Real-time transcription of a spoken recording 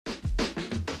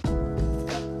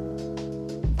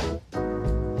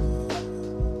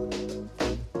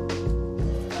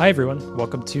Hi, everyone.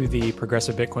 Welcome to the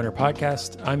Progressive Bitcoiner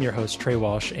podcast. I'm your host, Trey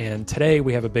Walsh, and today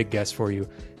we have a big guest for you,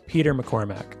 Peter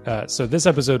McCormack. So this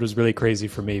episode was really crazy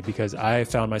for me because I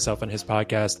found myself on his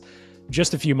podcast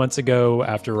just a few months ago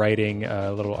after writing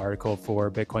a little article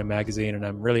for Bitcoin Magazine, and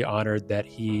I'm really honored that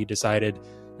he decided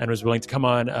and was willing to come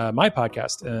on my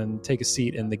podcast and take a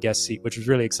seat in the guest seat, which was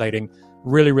really exciting.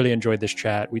 Really enjoyed this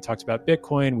chat. We talked about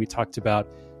Bitcoin. We talked about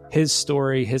his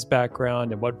story, his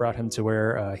background, and what brought him to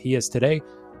where he is today.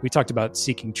 We talked about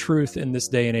seeking truth in this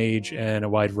day and age and a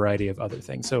wide variety of other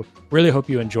things. So really hope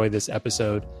you enjoy this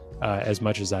episode as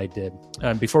much as I did.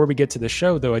 Before we get to the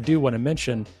show, though, I do want to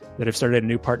mention that I've started a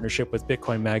new partnership with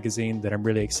Bitcoin Magazine that I'm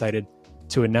really excited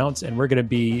to announce. And we're going to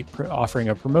be offering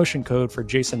a promotion code for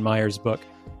Jason Meyer's book,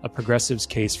 A Progressive's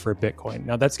Case for Bitcoin.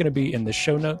 Now, that's going to be in the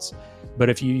show notes. But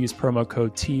if you use promo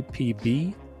code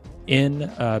TPB in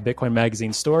Bitcoin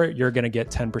Magazine store, you're going to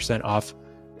get 10% off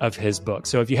of his book.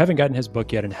 So if you haven't gotten his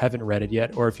book yet and haven't read it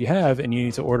yet, or if you have and you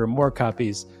need to order more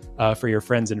copies for your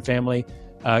friends and family,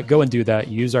 go and do that.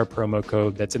 Use our promo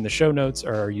code that's in the show notes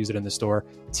or use it in the store,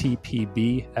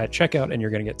 TPB at checkout, and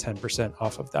you're going to get 10%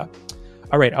 off of that.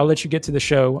 All right, I'll let you get to the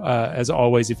show. As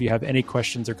always, if you have any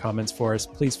questions or comments for us,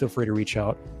 please feel free to reach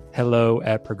out.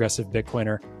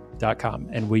 hello@progressivebitcoiner.com,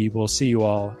 and we will see you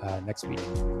all next week.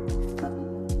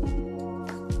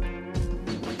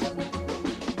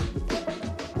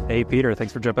 Hey, Peter,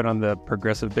 thanks for jumping on the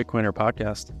Progressive Bitcoiner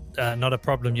podcast. Not a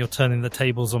problem. You're turning the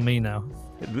tables on me now.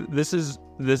 This is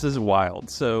wild.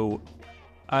 So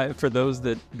for those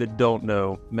that don't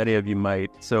know, many of you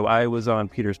might. So I was on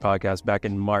Peter's podcast back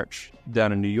in March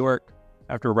down in New York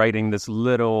after writing this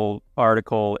little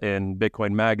article in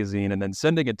Bitcoin Magazine and then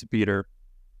sending it to Peter,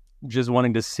 just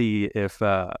wanting to see if,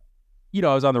 I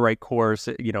was on the right course.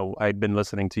 I'd been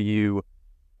listening to you.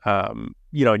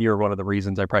 And you're one of the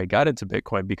reasons I probably got into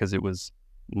Bitcoin because it was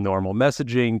normal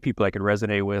messaging, people I could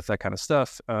resonate with, that kind of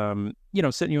stuff.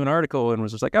 Sent you an article and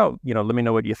was just like, let me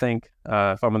know what you think.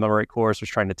 If I'm on the right course, was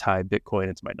trying to tie Bitcoin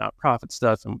into my nonprofit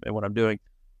stuff and what I'm doing.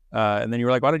 And then you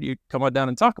were like, why don't you come on down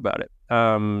and talk about it?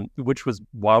 Which was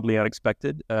wildly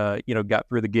unexpected. Got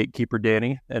through the gatekeeper,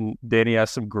 Danny, and Danny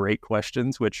asked some great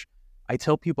questions, which I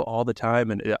tell people all the time.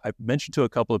 And I mentioned to a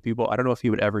couple of people, I don't know if he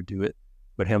would ever do it,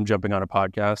 but him jumping on a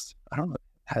podcast, I don't know.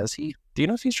 Has he? Do you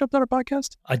know if he's jumped on a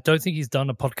podcast? I don't think he's done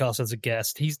a podcast as a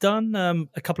guest. He's done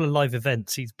a couple of live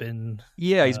events. He's been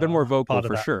he's been more vocal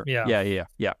for sure. Yeah.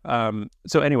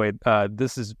 So anyway,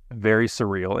 this is very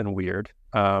surreal and weird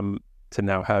to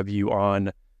now have you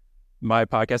on my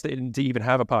podcast and to even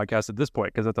have a podcast at this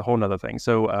point, because that's a whole nother thing.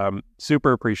 So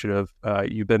super appreciative.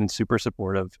 You've been super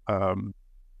supportive.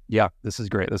 This is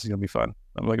great. This is going to be fun.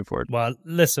 I'm looking forward. Well,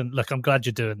 listen, look, I'm glad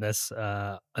you're doing this.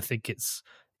 I think it's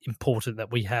important that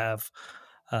we have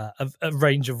a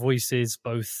range of voices,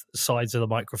 both sides of the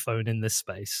microphone in this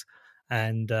space.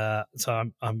 And so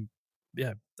I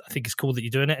think it's cool that you're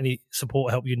doing it. Any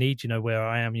support, help you need, you know where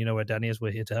I am, you know where Danny is.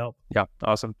 We're here to help. Yeah,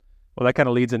 awesome. Well, that kind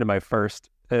of leads into my first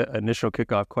initial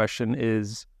kickoff question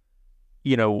is,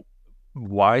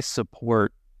 why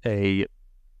support a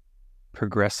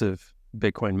progressive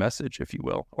Bitcoin message, if you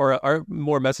will, or are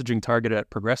more messaging targeted at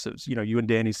progressives? You and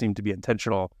Danny seem to be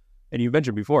intentional, and you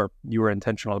mentioned before you were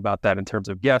intentional about that in terms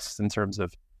of guests, in terms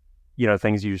of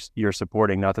things you're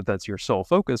supporting. Not that that's your sole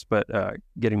focus, but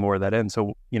getting more of that in.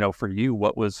 So for you,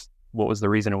 what was the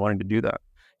reason in wanting to do that?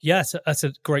 Yes, that's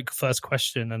a great first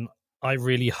question, and I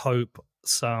really hope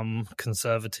some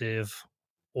conservative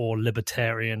or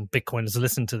libertarian Bitcoiners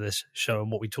listen to this show and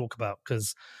what we talk about,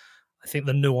 because I think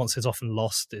the nuance is often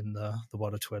lost in the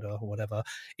world of Twitter or whatever.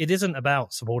 It isn't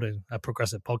about supporting a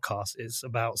progressive podcast. It's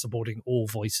about supporting all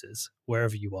voices,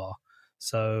 wherever you are.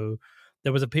 So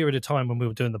there was a period of time when we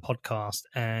were doing the podcast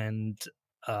and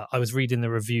I was reading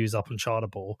the reviews up on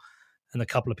Chartable, and a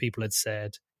couple of people had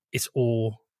said, it's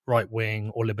all right-wing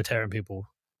or libertarian people.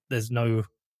 There's no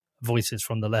voices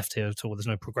from the left here at all. There's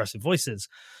no progressive voices.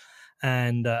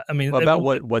 And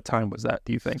what time was that,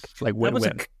 do you think? Like when? That was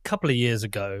a couple of years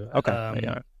ago.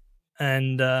 Okay.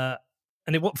 And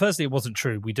firstly, it wasn't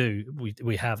true.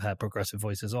 We have had progressive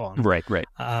voices on. Right.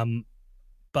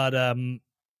 But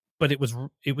it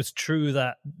was true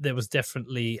that there was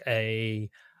definitely a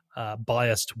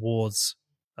bias towards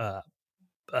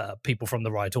people from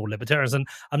the right or libertarians. And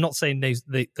I'm not saying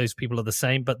those people are the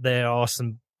same, but there are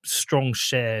some strong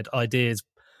shared ideas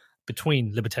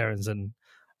between libertarians and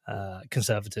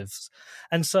conservatives.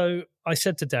 And so I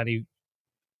said to Danny,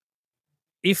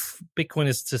 if Bitcoin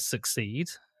is to succeed,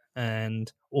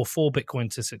 or for Bitcoin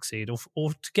to succeed,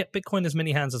 or to get Bitcoin as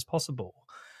many hands as possible,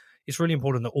 it's really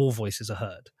important that all voices are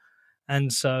heard.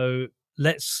 And so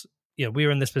let's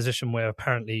we're in this position where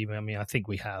apparently, I mean, I think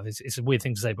we have, it's a weird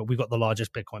thing to say, but we've got the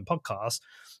largest Bitcoin podcast,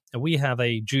 and we have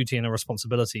a duty and a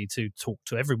responsibility to talk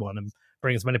to everyone and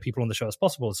bring as many people on the show as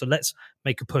possible. So let's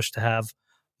make a push to have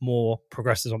more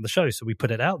progressives on the show. So we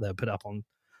put it out there, put it up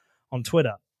on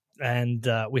Twitter. And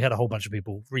we had a whole bunch of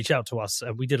people reach out to us.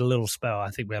 We did a little spell. I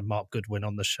think we had Mark Goodwin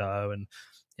on the show, and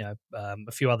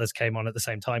a few others came on at the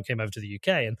same time, came over to the UK.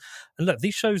 And look,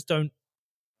 these shows don't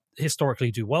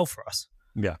historically do well for us.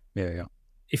 Yeah.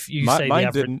 If you say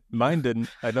mine didn't.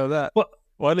 I know that.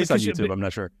 Well, at least on YouTube, I'm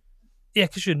not sure. Yeah,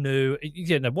 because you're new.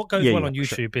 What goes well on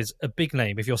YouTube is a big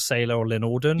name. If you're Saylor or Lynn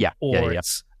Alden,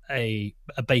 it's a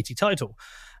Beatty title.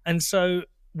 And so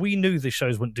we knew the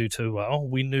shows wouldn't do too well.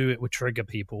 We knew it would trigger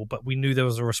people, but we knew there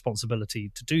was a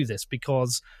responsibility to do this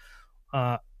because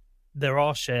there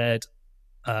are shared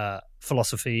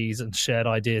philosophies and shared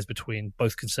ideas between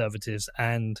both conservatives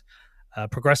and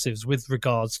progressives with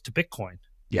regards to Bitcoin.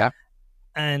 Yeah.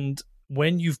 And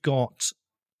when you've got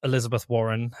Elizabeth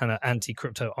Warren and an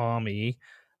anti-crypto army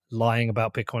lying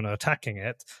about Bitcoin or attacking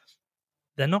it,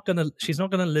 she's not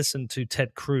going to listen to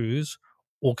Ted Cruz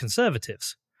or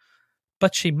conservatives.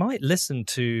 But she might listen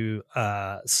to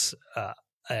a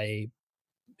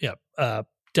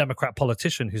Democrat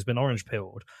politician who's been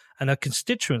orange-pilled, and her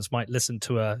constituents might listen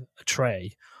to a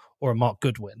Trey or a Mark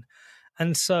Goodwin.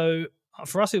 And so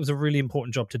for us, it was a really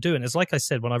important job to do. And it's like I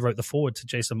said, when I wrote the foreword to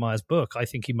Jason Meyer's book, I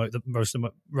think he wrote the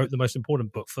most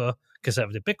important book for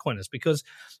conservative Bitcoiners, because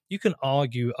you can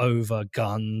argue over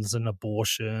guns and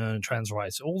abortion, trans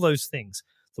rights, all those things.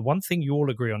 The one thing you all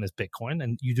agree on is Bitcoin,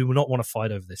 and you do not want to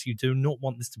fight over this. You do not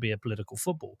want this to be a political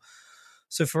football.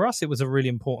 So for us, it was a really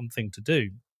important thing to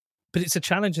do. But it's a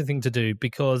challenging thing to do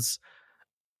because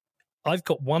I've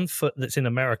got one foot that's in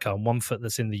America and one foot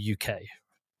that's in the UK.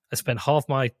 I spend not half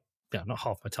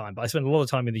my time, but I spend a lot of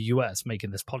time in the US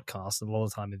making this podcast and a lot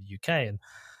of time in the UK.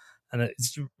 And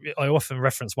I often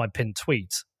reference my pinned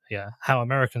tweet, how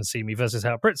Americans see me versus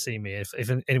how Brits see me.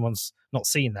 If anyone's not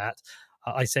seen that,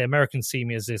 I say Americans see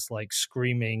me as this like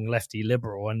screaming lefty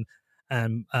liberal,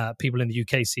 and people in the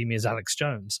UK see me as Alex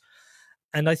Jones.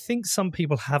 And I think some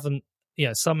people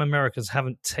some Americans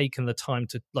haven't taken the time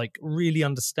to like really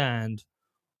understand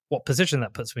what position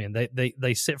that puts me in.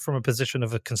 They sit from a position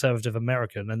of a conservative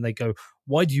American and they go,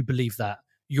 why do you believe that?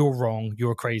 You're wrong.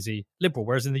 You're a crazy liberal.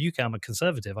 Whereas in the UK, I'm a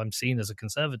conservative. I'm seen as a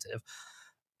conservative.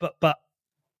 But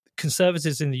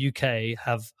conservatives in the UK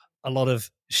have a lot of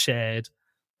shared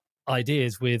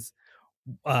ideas with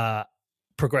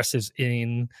progressives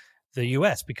in the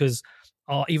US, because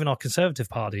even our conservative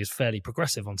party is fairly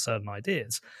progressive on certain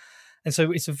ideas. And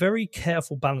so it's a very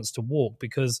careful balance to walk,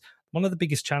 because one of the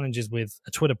biggest challenges with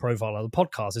a Twitter profile or the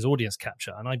podcast is audience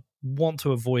capture. And I want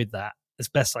to avoid that as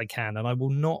best I can. And I will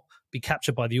not be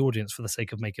captured by the audience for the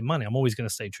sake of making money. I'm always going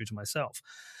to stay true to myself.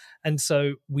 And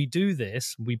so we do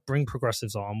this, we bring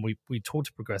progressives on, we talk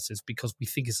to progressives because we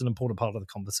think it's an important part of the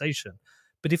conversation.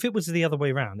 But if it was the other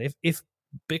way around, if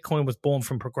Bitcoin was born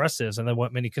from progressives and there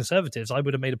weren't many conservatives, I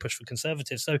would have made a push for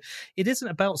conservatives. So it isn't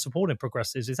about supporting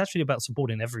progressives, it's actually about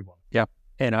supporting everyone. Yeah.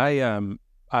 And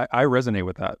I resonate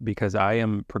with that because I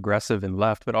am progressive and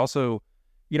left, but also,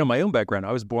 my own background.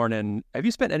 I was born in, have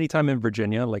you spent any time in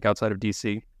Virginia, like outside of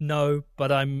DC? No,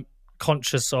 but I'm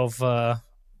conscious of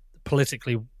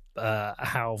politically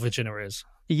how Virginia is.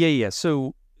 Yeah.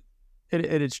 So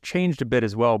it has changed a bit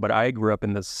as well, but I grew up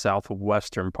in the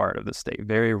southwestern part of the state,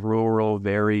 very rural,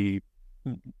 very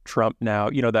Trump now,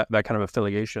 that kind of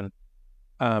affiliation.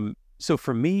 So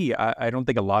for me, I don't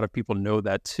think a lot of people know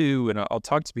that too. And I'll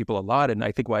talk to people a lot. And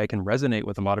I think why I can resonate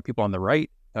with a lot of people on the right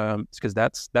is because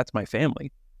that's my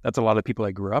family. That's a lot of people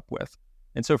I grew up with.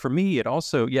 And so for me, it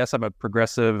also, yes, I'm a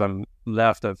progressive, I'm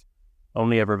left. I've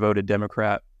only ever voted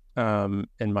Democrat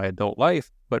in my adult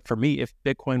life. But for me, if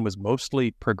Bitcoin was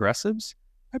mostly progressives,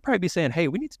 I'd probably be saying, hey,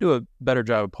 we need to do a better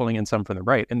job of pulling in some from the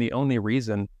right. And the only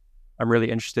reason I'm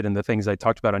really interested in the things I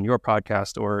talked about on your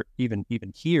podcast or even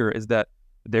here is that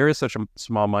there is such a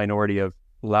small minority of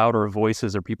louder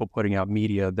voices or people putting out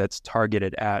media that's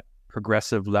targeted at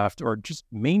progressive left or just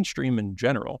mainstream in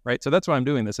general, right? So that's why I'm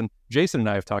doing this. And Jason and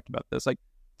I have talked about this like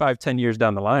 5-10 years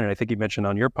down the line. And I think you mentioned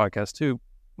on your podcast too,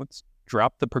 let's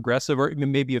drop the progressive, or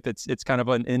maybe if it's kind of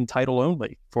an in title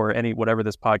only for whatever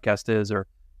this podcast is, or,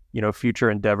 future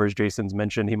endeavors Jason's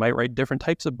mentioned. He might write different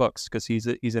types of books because he's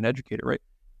an educator, right?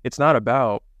 It's not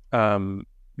about,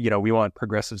 we want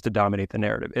progressives to dominate the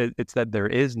narrative. It's that there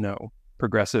is no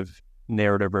progressive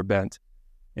narrative or bent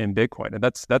in Bitcoin. And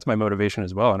that's my motivation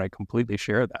as well. And I completely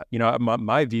share that.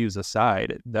 My views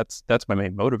aside, that's my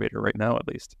main motivator right now, at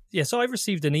least. Yeah. So I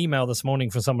received an email this morning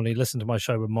from someone who listened to my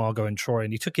show with Margot and Troy,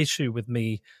 and he took issue with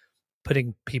me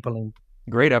putting people in.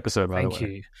 Great episode, by the way.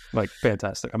 Thank you. Like,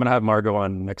 fantastic. I'm going to have Margot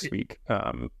on next week.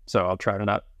 So I'll try to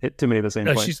not hit too many of the same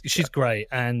points. She's great.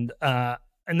 And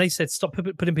they said, stop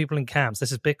putting people in camps.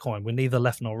 This is Bitcoin. We're neither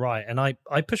left nor right. And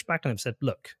I pushed back on them and said,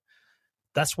 look,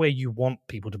 that's where you want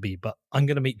people to be, but I'm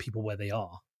going to meet people where they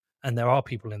are. And there are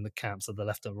people in the camps of the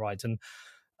left and right. And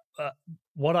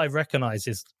what I recognize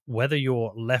is whether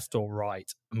you're left or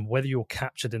right, and whether you're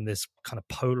captured in this kind of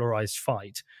polarized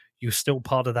fight, you're still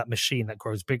part of that machine that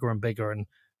grows bigger and bigger and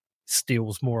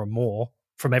steals more and more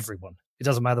from everyone. It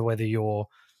doesn't matter whether you're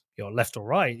left or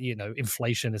right.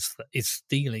 Inflation is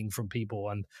stealing from people,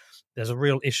 and there's a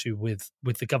real issue with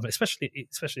the government, especially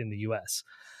in the US.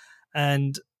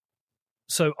 And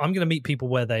so I'm going to meet people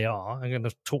where they are. I'm going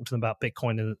to talk to them about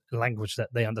Bitcoin in a language that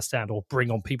they understand, or bring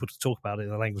on people to talk about it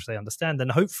in a language they understand.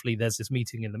 And hopefully there's this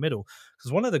meeting in the middle.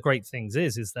 Because one of the great things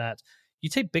is that you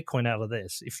take Bitcoin out of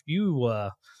this. If you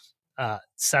were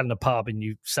sat in a pub and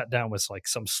you sat down with like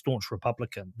some staunch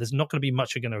Republican, there's not going to be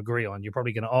much you're going to agree on. You're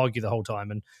probably going to argue the whole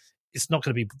time, and it's not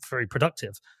going to be very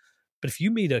productive. But if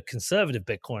you meet a conservative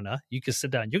Bitcoiner, you can sit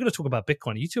down. You're going to talk about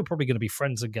Bitcoin. You two are probably going to be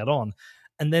friends and get on.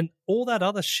 And then all that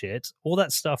other shit, all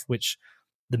that stuff which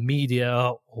the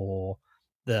media or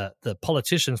the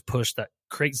politicians push that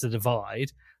creates the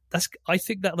divide, I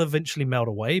think that'll eventually melt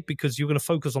away, because you're going to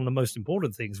focus on the most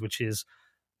important things, which is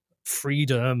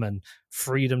freedom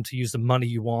to use the money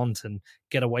you want and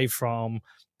get away from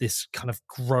this kind of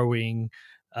growing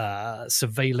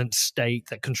surveillance state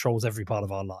that controls every part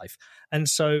of our life. And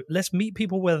so let's meet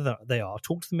people where they are,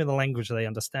 talk to them in the language they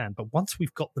understand. But once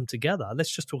we've got them together,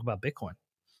 let's just talk about Bitcoin.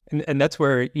 And that's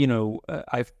where,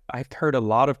 I've heard a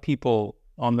lot of people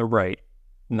on the right,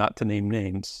 not to name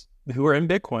names, who are in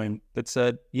Bitcoin that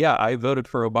said, yeah, I voted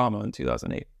for Obama in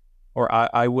 2008, or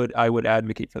I would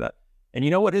advocate for that. And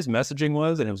you know what his messaging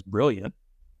was? And it was brilliant.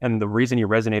 And the reason he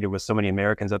resonated with so many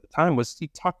Americans at the time was he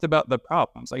talked about the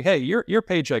problems. Like, hey, your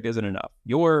paycheck isn't enough.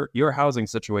 Your housing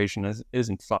situation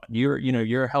isn't fun. Your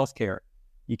healthcare,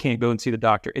 you can't go and see the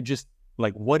doctor. It just,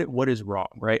 like, what is wrong,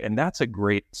 right? And that's a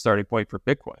great starting point for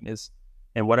Bitcoin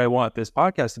and what I want this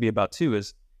podcast to be about too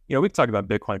is, we've talked about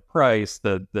Bitcoin price,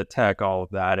 the tech, all of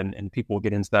that, and people will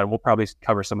get into that. And we'll probably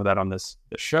cover some of that on this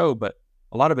show, but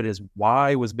a lot of it is,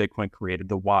 why was Bitcoin created?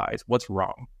 The whys, what's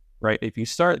wrong, right? If you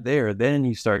start there, then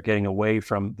you start getting away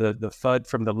from the FUD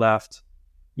from the left,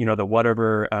 the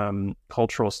whatever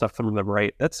cultural stuff from the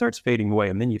right, that starts fading away.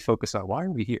 And then you focus on, why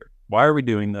are we here? Why are we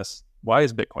doing this? Why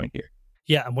is Bitcoin here?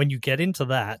 Yeah, and when you get into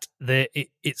that,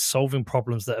 it's solving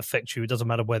problems that affect you. It doesn't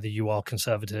matter whether you are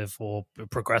conservative or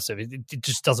progressive. It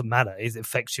just doesn't matter. It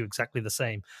affects you exactly the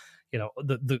same.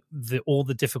 All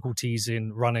the difficulties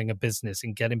in running a business,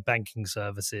 in getting banking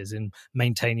services, in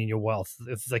maintaining your wealth.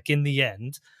 Like, in the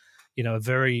end, a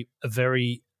very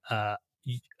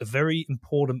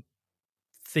important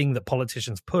thing that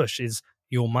politicians push is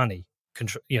your money.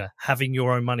 Having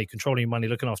your own money, controlling your money,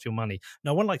 looking after your money.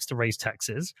 No one likes to raise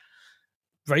taxes.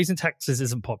 Raising taxes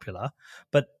isn't popular,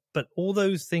 but all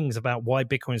those things about why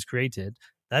Bitcoin is created,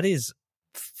 that is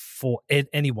for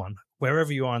anyone,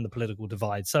 wherever you are in the political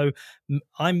divide. So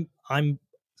I'm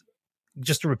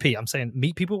just to repeat, I'm saying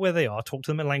meet people where they are, talk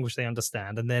to them in a language they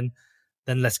understand, and then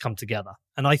let's come together.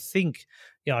 And I think,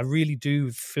 I really do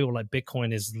feel like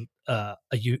Bitcoin is a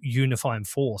unifying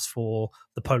force for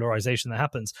the polarization that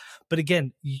happens. But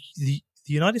again, the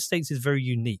United States is very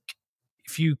unique.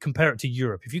 If you compare it to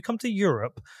Europe, if you come to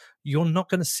Europe, you're not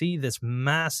going to see this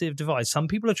massive divide. Some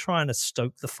people are trying to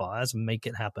stoke the fires and make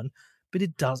it happen, but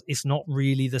it's not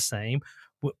really the same.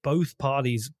 Both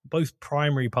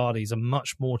primary parties are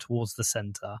much more towards the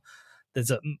center.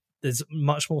 There's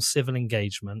much more civil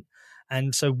engagement.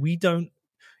 And so we don't,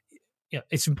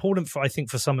 it's important I think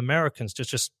for some Americans to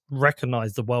just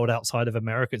recognize the world outside of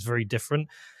America. It's very different.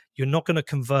 You're not going to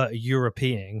convert a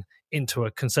European into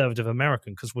a conservative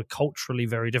American, because we're culturally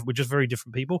very different. We're just very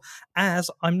different people. As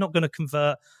I'm not going to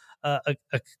convert a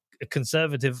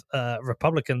conservative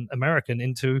Republican American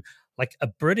into like a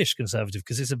British conservative,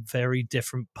 because it's a very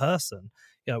different person.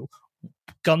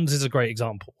 Guns is a great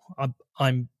example.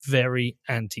 I'm very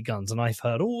anti-guns, and I've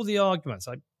heard all the arguments.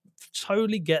 I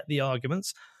totally get the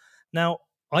arguments. Now,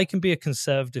 I can be a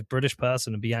conservative British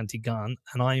person and be anti-gun,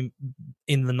 and I'm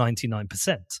in the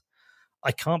 99%.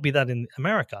 I can't be that in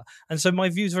America. And so my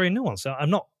view is very nuanced. So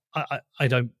I'm not,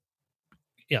 I'm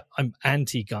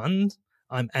anti-gun.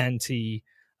 I'm anti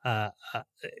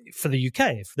for the UK.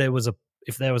 If there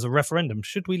was a referendum,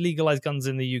 should we legalize guns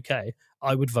in the UK?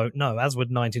 I would vote no, as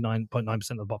would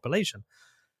 99.9% of the population.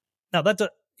 Now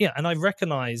and I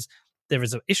recognize there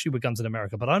is an issue with guns in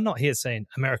America, but I'm not here saying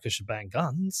America should ban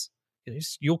guns.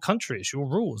 it's your country, it's your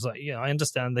rules. Like, I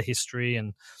understand the history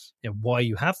and why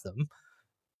you have them,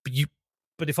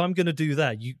 but if I'm going to do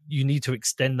that, you need to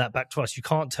extend that back to us. You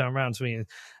can't turn around to me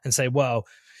and say, well,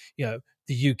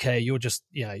 the UK, you're just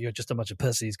a bunch of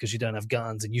pussies because you don't have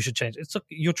guns and you should change.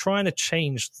 You're trying to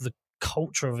change the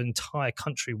culture of an entire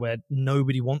country where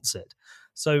nobody wants it.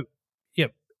 So,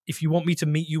 if you want me to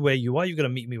meet you where you are, you're going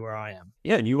to meet me where I am.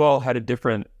 Yeah, and you all had a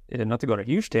different, not to go on a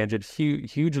huge tangent,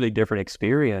 hugely different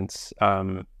experience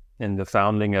in the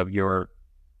founding of your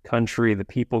country, the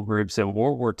people groups in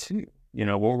World War II,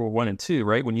 World War I and II,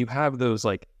 right? When you have those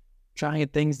like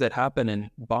giant things that happen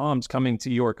and bombs coming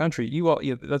to your country,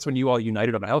 that's when you all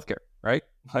united on healthcare, right?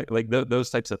 Like those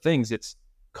types of things. It's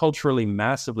culturally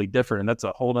massively different, and that's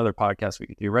a whole other podcast we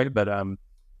could do, right? But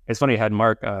it's funny, I had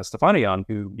Mark Stefani on,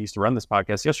 who used to run this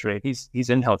podcast yesterday. He's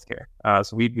in healthcare.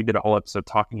 So we did a whole episode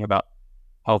talking about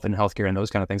health and healthcare and those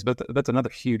kind of things. But that's another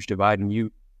huge divide, and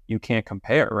you can't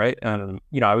compare, right?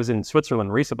 I was in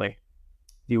Switzerland recently,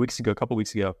 a couple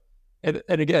weeks ago. And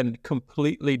again,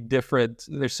 completely different.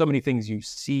 There's so many things you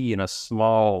see in a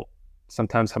small,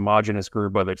 sometimes homogenous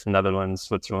group, whether it's Netherlands,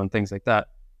 Switzerland, things like that.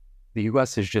 The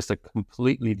U.S. is just a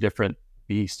completely different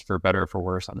beast, for better or for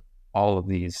worse, on all of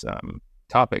these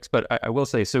topics. But I will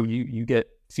say, so you get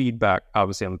feedback,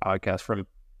 obviously, on the podcast from,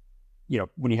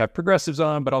 when you have progressives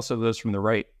on, but also those from the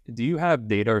right. Do you have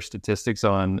data or statistics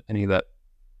on any of that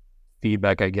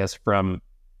feedback, I guess, from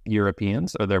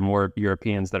Europeans? Are there more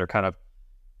Europeans that are kind of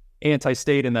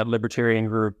anti-state in that libertarian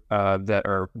group that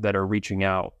are reaching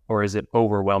out, or is it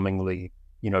overwhelmingly,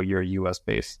 your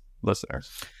US-based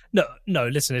listeners? No,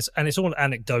 listen, it's all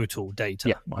anecdotal data.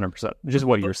 Yeah, 100%. Just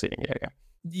what you're seeing. Yeah.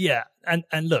 Yeah, and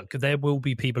look, there will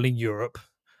be people in Europe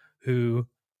who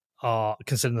are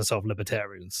considering themselves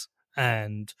libertarians,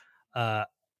 and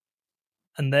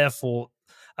therefore,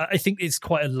 I think it's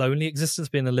quite a lonely existence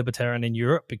being a libertarian in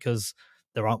Europe, because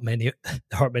there aren't many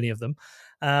of them,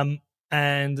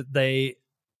 and they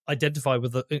identify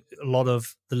with a lot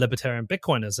of the libertarian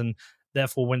Bitcoiners, and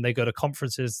therefore, when they go to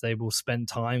conferences, they will spend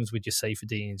times with your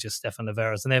Saifedeans, your Stefan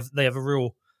Liveras, and they have a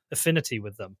real affinity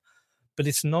with them. But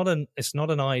it's not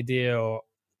an idea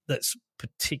that's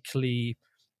particularly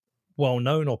well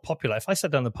known or popular. If I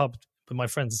sat down in the pub with my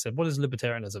friends and said, "What is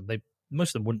libertarianism?" Most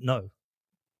of them wouldn't know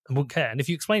and wouldn't care. And if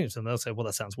you explain it to them, they'll say, "Well,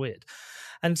 that sounds weird."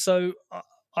 And so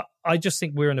I just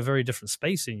think we're in a very different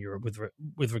space in Europe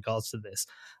with regards to this,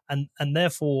 and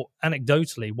therefore,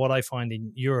 anecdotally, what I find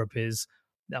in Europe is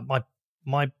that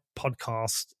my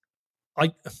podcast,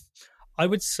 I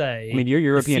would say, your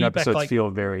European episodes feel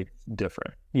very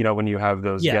different. When you have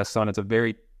those guests on, it's a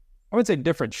very, I would say,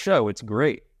 different show. It's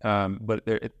great, but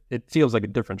it feels like a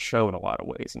different show in a lot of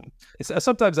ways. And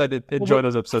sometimes I enjoy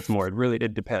those episodes more.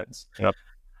 It depends. Yep.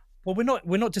 Well,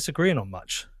 we're not disagreeing on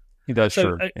much. That's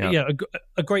true.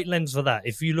 A great lens for that.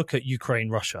 If you look at Ukraine,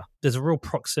 Russia, there's a real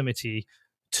proximity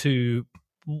to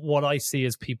what I see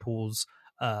as people's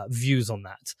views on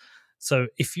that. So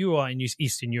if you are in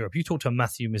Eastern Europe, you talk to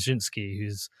Matthew Mizhinsky,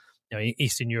 who's in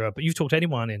Eastern Europe, but you talk to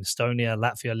anyone in Estonia,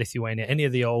 Latvia, Lithuania, any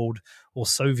of the old or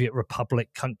Soviet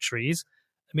Republic countries,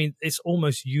 it's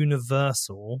almost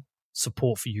universal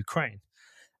support for Ukraine.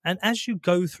 And as you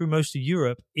go through most of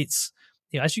Europe, it's,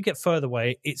 as you get further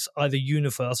away, it's either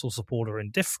universal support or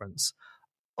indifference.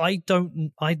 I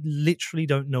literally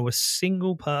don't know a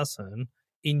single person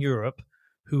in Europe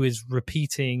who is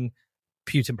repeating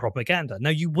Putin propaganda.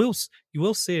 Now, you will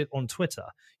see it on Twitter.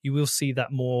 You will see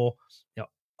that more,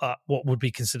 what would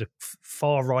be considered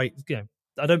far right.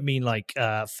 I don't mean like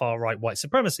far right white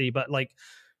supremacy, but like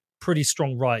pretty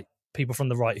strong right people from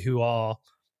the right who are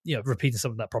repeating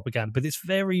some of that propaganda. But it's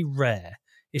very rare.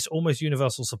 It's almost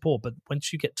universal support. But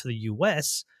once you get to the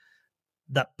US,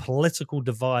 that political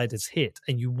divide is hit,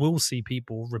 and you will see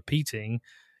people repeating,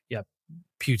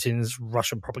 Putin's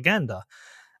Russian propaganda,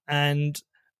 and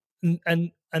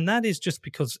that is just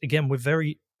because, again, we're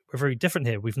very different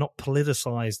here. We've not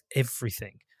politicized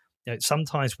everything.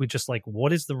 Sometimes we're just like,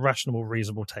 what is the rational,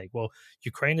 reasonable take? Well,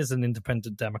 Ukraine is an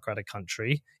independent democratic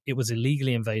country. It was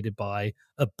illegally invaded by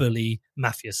a bully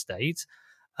mafia state,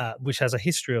 which has a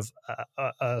history of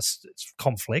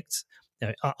conflict.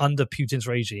 Under Putin's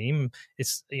regime,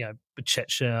 it's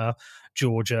Chechnya,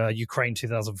 Georgia, Ukraine,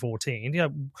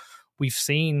 2014. We've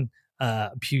seen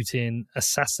Putin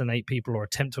assassinate people or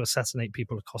attempt to assassinate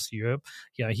people across Europe.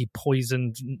 He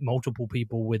poisoned multiple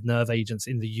people with nerve agents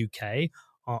in the UK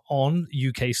on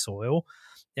UK soil.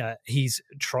 He's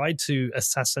tried to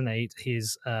assassinate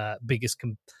his biggest.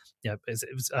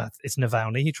 It's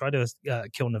Navalny. He tried to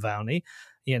kill Navalny.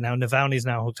 Now Navalny is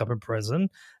now hooked up in prison.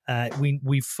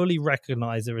 We fully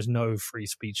recognize there is no free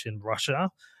speech in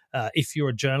Russia. If you're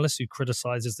a journalist who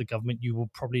criticizes the government, you will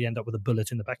probably end up with a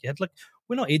bullet in the back of your head. Like,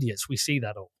 we're not idiots. We see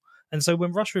that all. And so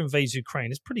when Russia invades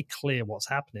Ukraine, it's pretty clear what's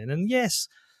happening. And yes,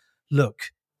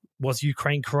 look, was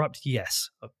Ukraine corrupt? Yes,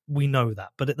 we know that.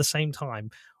 But at the same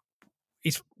time,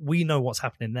 we know what's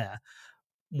happening there.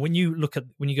 When you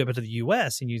go back to the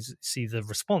US and you see the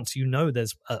response, you know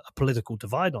there's a political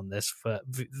divide on this for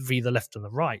the left and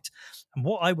the right. And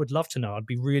what I would love to know, I'd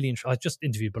be really interested. I just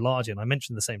interviewed Balaji and I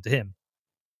mentioned the same to him.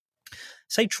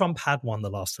 Say Trump had won the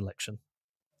last election,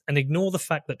 and ignore the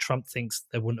fact that Trump thinks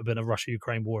there wouldn't have been a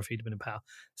Russia-Ukraine war if he'd been in power.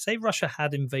 Say Russia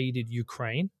had invaded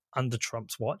Ukraine under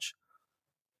Trump's watch.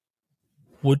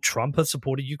 Would Trump have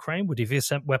supported Ukraine? Would he have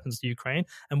sent weapons to Ukraine?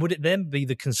 And would it then be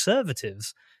the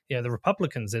conservatives, the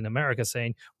Republicans in America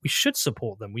saying, we should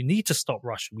support them. We need to stop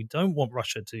Russia. We don't want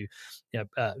Russia to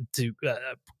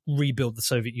rebuild the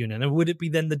Soviet Union. And would it be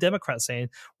then the Democrats saying,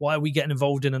 why are we getting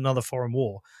involved in another foreign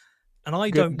war? And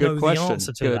I don't know the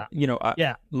answer to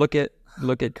that. Look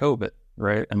at COVID,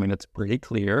 right? I mean, it's pretty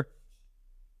clear.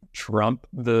 Trump,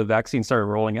 the vaccine started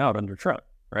rolling out under Trump,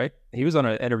 right? He was on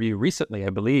an interview recently, I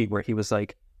believe, where he was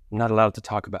like, I'm not allowed to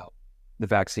talk about the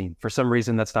vaccine. For some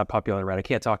reason, that's not popular, right? I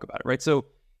can't talk about it, right? So,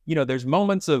 there's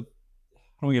moments of,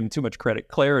 I don't give him too much credit,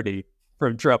 clarity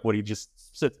from Trump when he just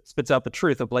spits out the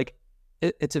truth of like,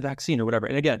 it's a vaccine or whatever.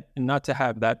 And again, not to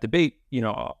have that debate,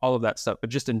 all of that stuff,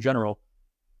 but just in general,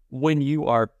 when you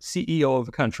are CEO of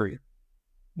a country,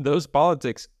 those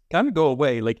politics kind of go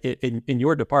away, like in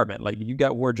your department. Like, you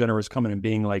got war generals coming and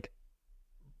being like,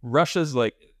 Russia's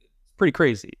like pretty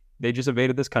crazy. They just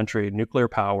invaded this country, nuclear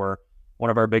power, one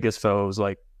of our biggest foes.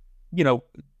 Like,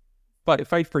 but a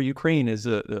fight for Ukraine is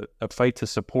a fight to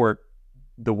support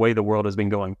the way the world has been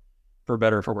going, for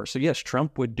better or for worse. So yes,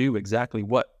 Trump would do exactly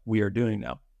what we are doing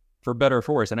now, for better or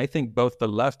for worse. And I think both the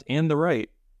left and the right,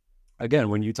 again,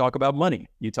 when you talk about money,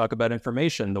 you talk about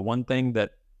information, the one thing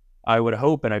that I would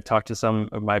hope, and I've talked to some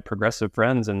of my progressive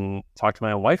friends and talked to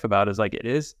my own wife about, is like, it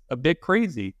is a bit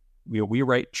crazy. We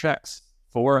write checks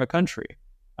for a country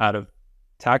out of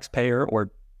taxpayer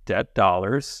or debt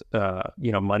dollars,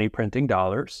 money printing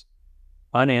dollars,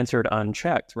 unanswered,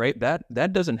 unchecked, right?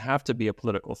 That doesn't have to be a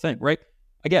political thing, right?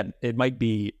 Again, it might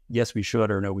be, yes, we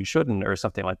should, or no, we shouldn't, or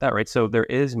something like that, right? So there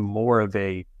is more of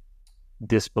a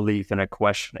disbelief and a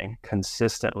questioning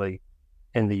consistently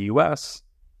in the U.S.,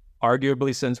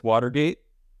 arguably since Watergate,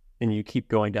 and you keep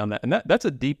going down that. And that's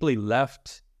a deeply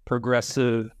left,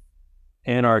 progressive,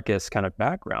 anarchist kind of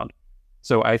background.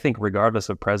 So I think regardless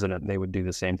of president, they would do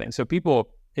the same thing. So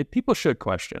people should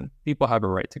question. People have a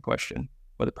right to question.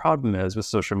 But the problem is with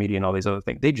social media and all these other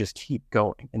things, they just keep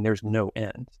going and there's no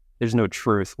end. There's no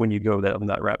truth when you go down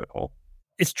that rabbit hole.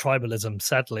 It's tribalism.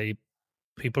 Sadly,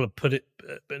 people have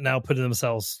putting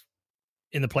themselves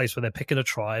in the place where they're picking a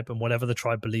tribe, and whatever the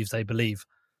tribe believes, they believe.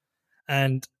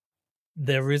 And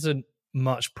there isn't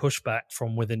much pushback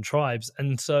from within tribes.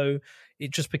 And so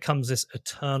it just becomes this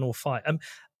eternal fight.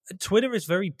 Twitter is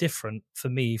very different for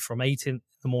me from 8 in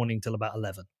the morning till about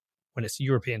 11 when it's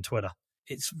European Twitter.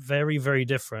 It's very, very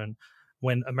different.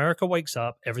 When America wakes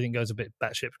up, everything goes a bit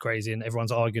batshit crazy and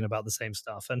everyone's arguing about the same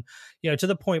stuff. And, to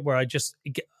the point where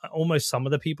almost some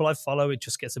of the people I follow, it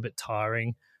just gets a bit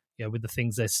tiring, with the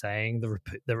things they're saying.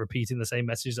 They're repeating the same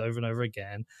messages over and over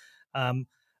again.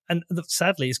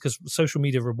 Sadly, it's because social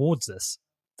media rewards this.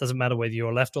 Doesn't matter whether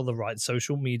you're left or the right,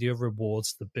 social media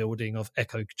rewards the building of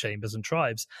echo chambers and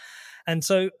tribes. And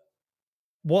so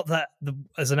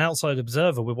as an outside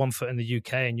observer with one foot in the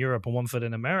UK and Europe and one foot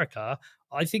in America,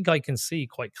 I think I can see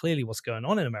quite clearly what's going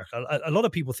on in America. A lot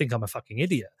of people think I'm a fucking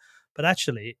idiot, but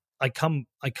actually I come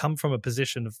from a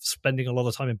position of spending a lot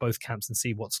of time in both camps and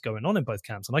see what's going on in both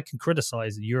camps. And I can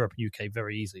criticize Europe and UK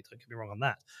very easily. Don't get me wrong on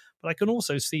that. But I can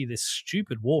also see this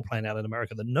stupid war playing out in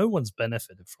America that no one's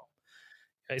benefited from.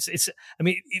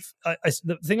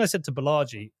 The thing I said to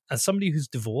Balaji, as somebody who's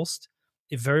divorced,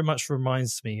 it very much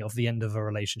reminds me of the end of a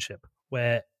relationship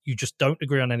where you just don't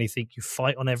agree on anything. You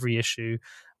fight on every issue.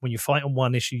 When you fight on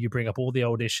one issue, you bring up all the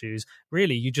old issues.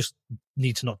 Really, you just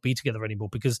need to not be together anymore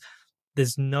because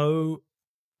there's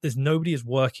nobody is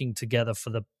working together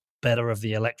for the better of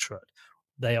the electorate.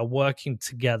 They are working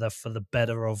together for the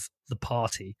better of the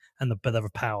party and the better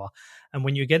of power. And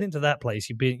when you get into that place,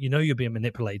 you're being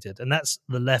manipulated. And that's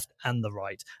the left and the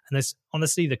right. And there's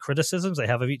honestly, the criticisms they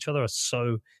have of each other are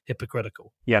so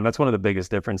hypocritical. Yeah, and that's one of the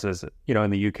biggest differences. In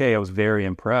the UK, I was very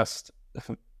impressed.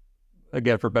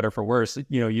 Again, for better for worse,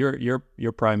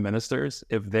 your prime ministers,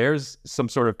 if there's some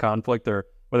sort of conflict, or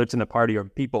whether it's in the party or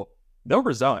people, they'll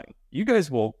resign. You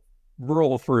guys will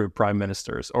roll through prime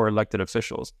ministers or elected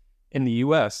officials. in the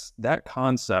US, that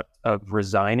concept of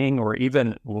resigning, or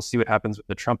even we'll see what happens with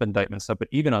the Trump indictment stuff, but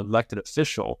even an elected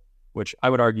official, which I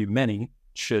would argue many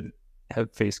should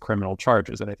have faced criminal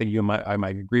charges. And I think I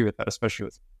might agree with that, especially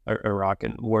with Iraq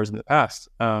and wars in the past.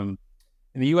 In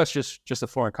the US, just a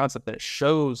foreign concept that it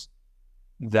shows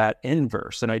that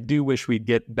inverse. And I do wish we'd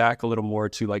get back a little more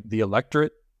to like the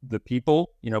electorate, the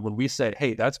people, when we say,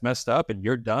 hey, that's messed up and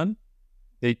you're done,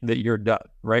 that you're done,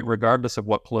 right? Regardless of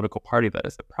what political party that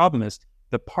is. The problem is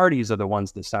the parties are the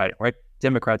ones deciding, right?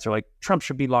 Democrats are like, Trump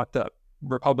should be locked up.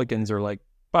 Republicans are like,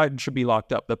 Biden should be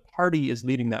locked up. The party is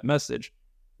leading that message.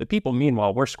 The people,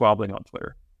 meanwhile, we're squabbling on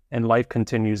Twitter. And life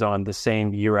continues on the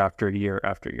same year after year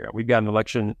after year. We've got an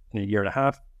election in a year and a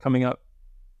half coming up.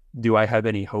 Do I have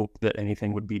any hope that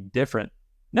anything would be different?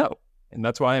 No. And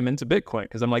that's why I'm into Bitcoin,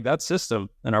 because I'm like, that system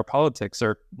and our politics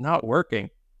are not working.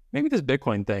 Maybe this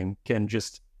Bitcoin thing can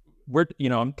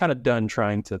I'm kind of done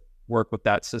trying to work with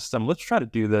that system. Let's try to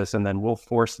do this, and then we'll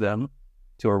force them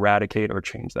to eradicate or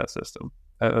change that system.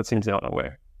 That seems the only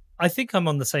way. I think I'm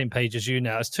on the same page as you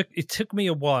now. It took me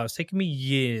a while. It's taken me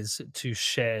years to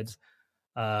shed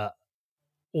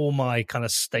all my kind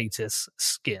of status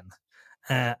skin.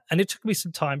 And it took me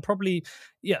some time, probably,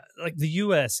 like in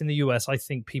the US, I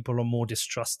think people are more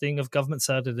distrusting of government,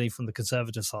 certainly from the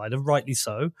conservative side, and rightly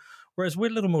so, whereas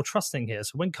we're a little more trusting here.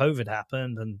 So when COVID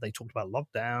happened and they talked about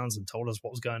lockdowns and told us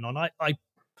what was going on,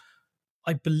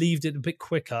 I believed it a bit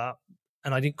quicker,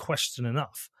 and I didn't question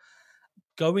enough.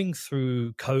 Going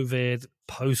through COVID,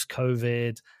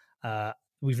 post-COVID,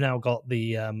 we've now got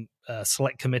the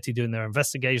select committee doing their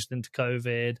investigation into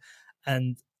COVID,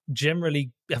 and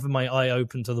generally having my eye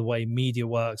open to the way media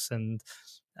works and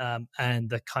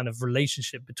the kind of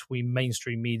relationship between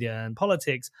mainstream media and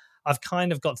politics, I've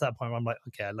kind of got to that point where I'm like,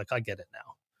 okay, look, I get it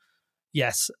now.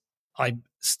 Yes, I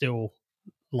still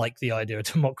like the idea of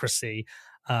democracy.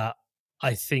 I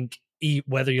think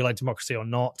whether you like democracy or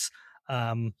not,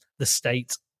 the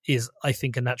state is, I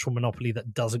think, a natural monopoly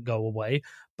that doesn't go away,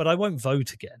 but I won't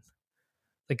vote again.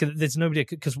 Like, there's nobody,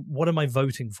 because what am I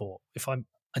voting for?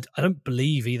 I don't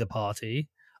believe either party.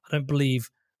 I don't believe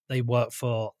they work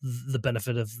for the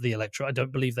benefit of the electorate. I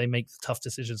don't believe they make the tough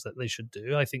decisions that they should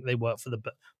do. I think they work for the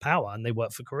power and they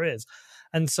work for careers.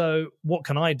 And so what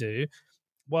can I do?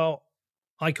 Well,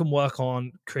 I can work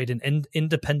on creating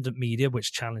independent media,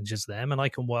 which challenges them. And I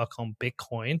can work on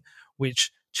Bitcoin,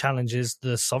 which challenges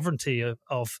the sovereignty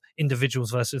of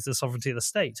individuals versus the sovereignty of the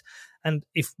state. And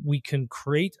if we can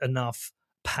create enough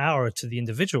power to the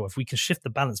individual, if we can shift the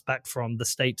balance back from the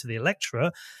state to the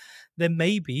electorate, then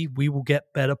maybe we will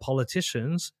get better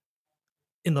politicians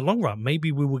in the long run.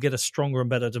 Maybe we will get a stronger and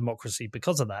better democracy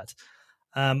because of that.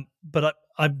 But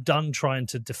I'm done trying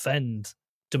to defend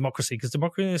democracy, because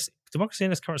democracy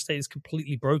in its current state is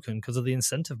completely broken because of the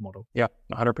incentive model. Yeah,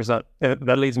 100%.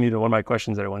 That leads me to one of my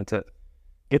questions that I wanted to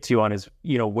get to you on is,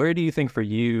 where do you think for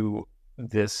you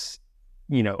this,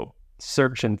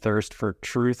 search and thirst for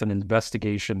truth and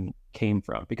investigation came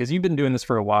from? Because you've been doing this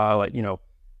for a while.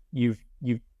 You've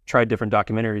tried different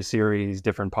documentary series,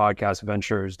 different podcast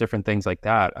ventures, different things like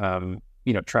that.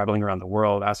 Traveling around the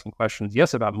world, asking questions,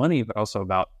 yes, about money, but also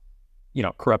about,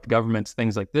 corrupt governments,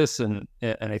 things like this. And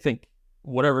I think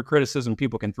whatever criticism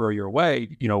people can throw your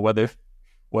way,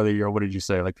 whether you're, what did you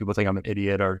say? Like, people think I'm an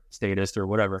idiot or statist or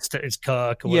whatever. Statist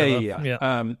cock or whatever.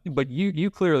 Yeah. But you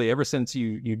clearly, ever since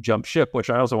you jumped ship, which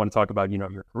I also want to talk about,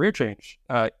 your career change,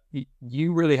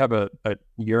 you really have a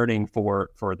yearning for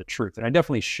the truth. And I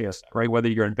definitely share that, right? Whether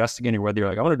you're investigating or whether you're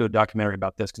like, I want to do a documentary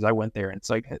about this because I went there, and it's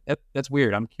like, that's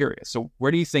weird. I'm curious. So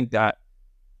where do you think that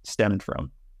stemmed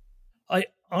from? I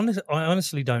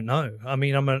honestly don't know. I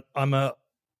mean, I'm an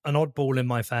oddball in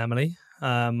my family.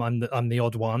 I'm the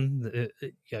odd one.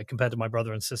 Compared to my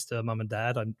brother and sister, mum and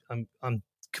dad, I'm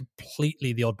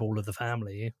completely the oddball of the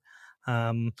family.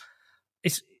 I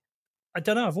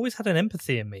don't know. I've always had an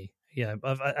empathy in me.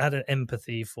 I've had an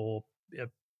empathy for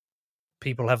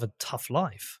people have a tough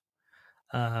life,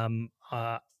 and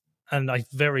I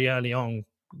very early on,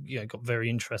 got very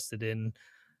interested in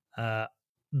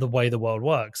the way the world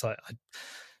works.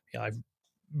 I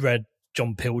read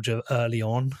John Pilger early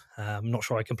on. I'm not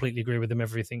sure I completely agree with him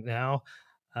everything now.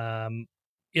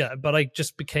 But I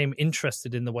just became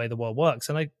interested in the way the world works.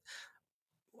 And I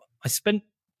spent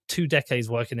 2 decades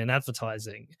working in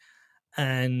advertising.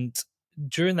 And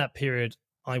during that period,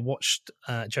 I watched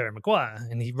Jerry Maguire,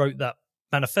 and he wrote that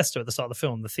manifesto at the start of the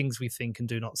film, The Things We Think and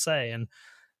Do Not Say. And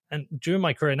during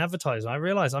my career in advertising, I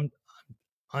realized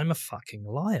I'm a fucking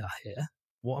liar here.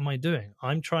 What am I doing?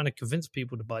 I'm trying to convince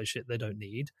people to buy shit they don't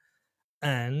need.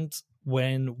 And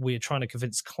when we're trying to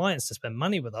convince clients to spend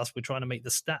money with us, we're trying to make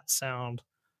the stats sound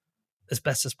as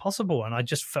best as possible. And I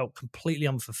just felt completely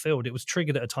unfulfilled. It was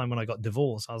triggered at a time when I got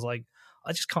divorced. I was like,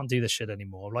 I just can't do this shit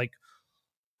anymore. Like,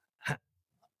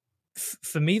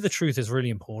 for me, the truth is really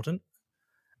important.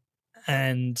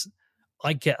 And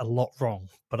I get a lot wrong,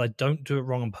 but I don't do it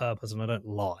wrong on purpose, and I don't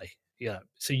lie. Yeah.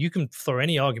 So you can throw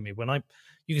any argument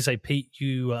you can say, Pete,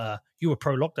 you were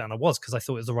pro lockdown. I was, because I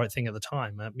thought it was the right thing at the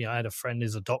time. I had a friend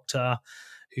who's a doctor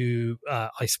who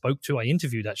I spoke to, I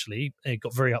interviewed actually, and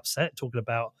got very upset talking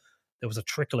about there was a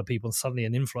trickle of people and suddenly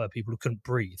an inflow of people who couldn't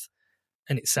breathe.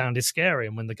 And it sounded scary.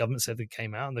 And when the government said they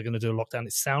came out and they're going to do a lockdown,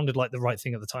 it sounded like the right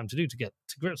thing at the time to do to get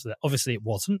to grips with it. Obviously, it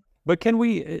wasn't. But can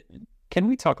we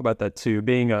talk about that too?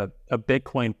 Being a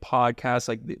Bitcoin podcast,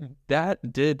 like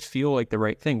that did feel like the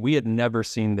right thing. We had never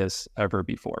seen this ever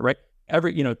before, right?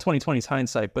 2020's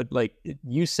hindsight, but like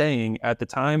you saying at the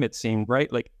time, it seemed right.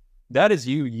 Like that is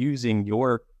you using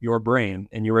your brain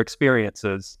and your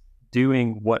experiences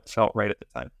doing what felt right at the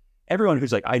time. Everyone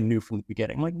who's like, I knew from the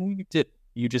beginning, I'm like, no, you did.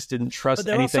 You just didn't trust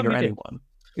anything or anyone.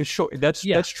 Sure, that's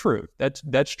true.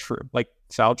 That's true. Like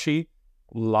Fauci,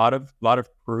 a lot of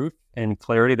proof and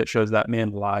clarity that shows that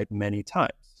man lied many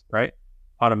times, right?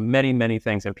 On many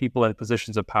things, and people in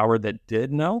positions of power that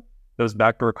did know those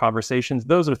backdoor conversations.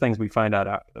 Those are things we find out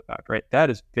after the fact, right? That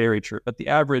is very true. But the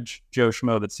average Joe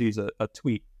Schmo that sees a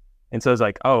tweet and says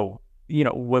like, oh,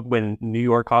 when New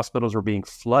York hospitals were being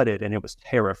flooded and it was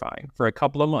terrifying for a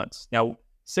couple of months. Now,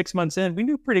 6 months in, we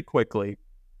knew pretty quickly,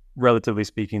 relatively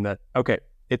speaking, that, okay,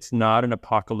 it's not an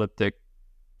apocalyptic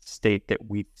state that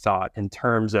we thought in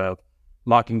terms of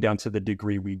locking down to the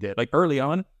degree we did. Like early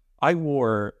on, I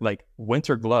wore like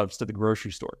winter gloves to the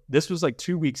grocery store. This was like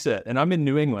 2 weeks in, and I'm in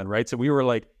New England, right? So we were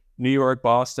like New York,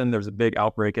 Boston. There was a big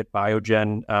outbreak at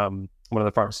Biogen, one of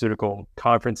the pharmaceutical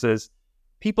conferences.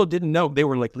 People didn't know. They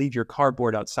were like, leave your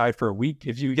cardboard outside for a week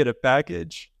if you get a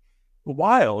package.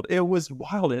 Wild. It was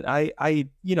wild. And I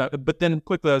but then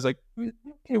quickly I was like,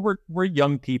 okay, we're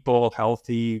young people,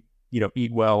 healthy,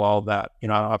 eat well, all that. I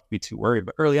don't have to be too worried.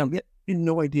 But early on, we had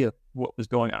no idea what was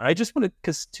going on. I just wanted,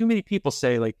 because too many people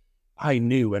say like, I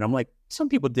knew. And I'm like, some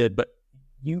people did, but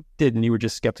you didn't. You were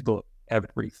just skeptical of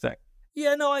everything.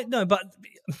 Yeah, but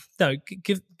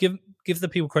give the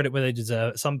people credit where they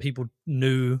deserve it. Some people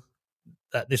knew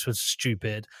that this was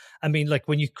stupid. I mean, like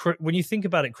when you think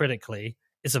about it critically,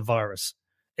 it's a virus.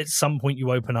 At some point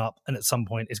you open up, and at some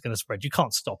point it's going to spread. You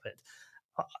can't stop it.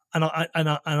 And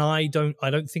I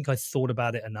don't think I thought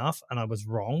about it enough, and I was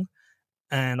wrong.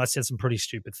 And I said some pretty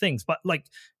stupid things. But like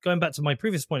going back to my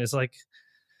previous point, it's like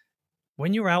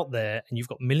when you're out there and you've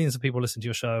got millions of people listening to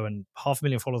your show and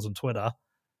 500,000 followers on Twitter,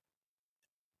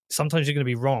 sometimes you're going to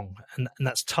be wrong, and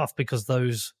that's tough because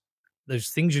those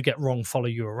things you get wrong follow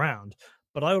you around.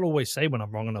 But I will always say when I'm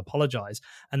wrong and apologize.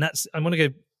 And I'm going to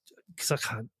go, because I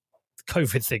can't.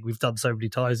 COVID thing we've done so many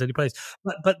times any place,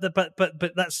 but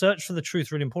that search for the truth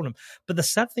is really important. But the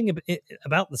sad thing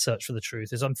about the search for the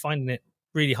truth is I'm finding it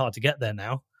really hard to get there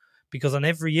now, because on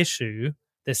every issue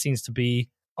there seems to be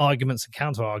arguments and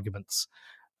counter arguments,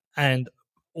 and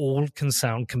all can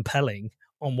sound compelling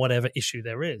on whatever issue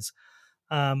there is.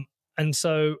 And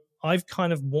so I've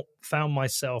kind of found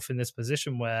myself in this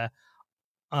position where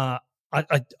I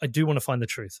do want to find the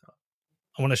truth.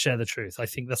 I want to share the truth. I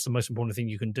think that's the most important thing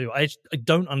you can do. I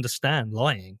don't understand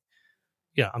lying.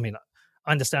 I mean,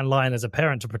 I understand lying as a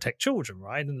parent to protect children,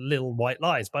 right? And little white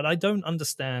lies. But I don't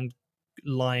understand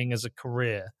lying as a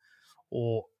career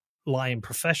or lying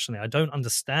professionally. I don't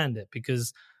understand it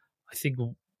because I think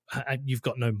you've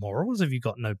got no morals. Have you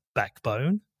got no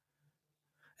backbone?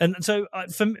 And so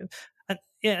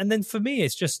then for me,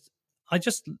 it's just,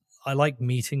 I like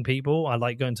meeting people. I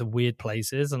like going to weird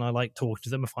places, and I like talking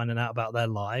to them and finding out about their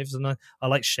lives. And I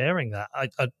like sharing that.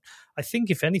 I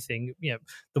think, if anything,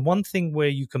 the one thing where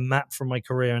you can map from my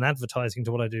career in advertising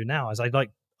to what I do now is I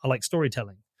like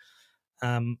storytelling.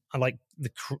 I like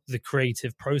the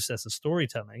creative process of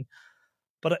storytelling,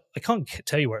 but I can't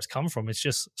tell you where it's come from. It's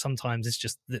just sometimes it's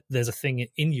just that there's a thing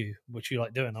in you which you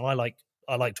like doing, and I like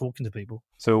talking to people.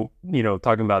 So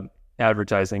talking about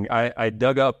advertising, I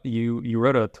dug up, you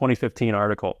wrote a 2015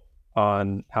 article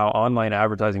on how online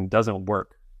advertising doesn't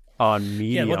work on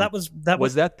Medium. Yeah, well, that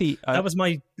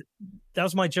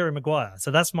was my Jerry Maguire. So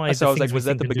that's my. So I was like, was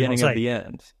that the beginning of the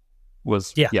end?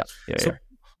 Yeah.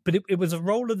 But it was a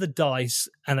roll of the dice,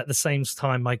 and at the same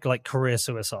time, like career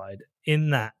suicide.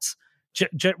 In that,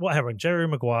 what happened? Jerry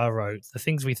Maguire wrote "The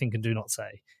Things We Think and Do Not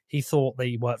Say." He thought that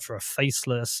he worked for a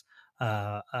faceless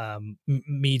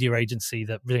media agency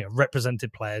that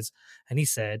represented players, and he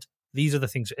said these are the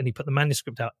things, and he put the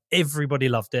manuscript out. Everybody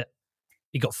loved it.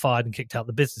 He got fired and kicked out of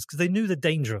the business because they knew the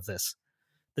danger of this.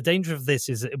 The danger of this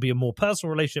is that it'll be a more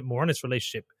personal relationship, more honest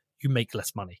relationship. you make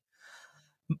less money.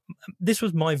 This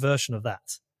was my version of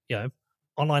that.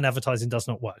 Online advertising does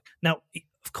not work. Now,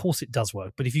 of course it does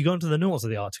work, but if you go into the nuance of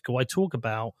the article, I talk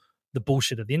about the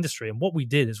bullshit of the industry. And what we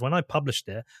did is when I published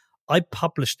it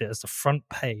as the front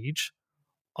page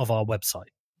of our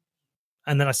website.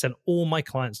 And then I sent all my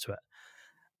clients to it.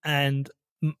 And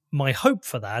my hope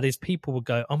for that is people will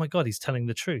go, oh my God, he's telling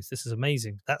the truth. This is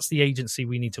amazing. That's the agency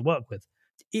we need to work with.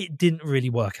 It didn't really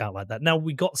work out like that. Now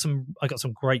I got some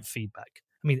great feedback.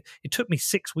 I mean, it took me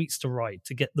 6 weeks to write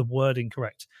to get the wording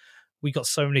correct. We got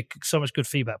so much good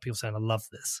feedback. People saying, I love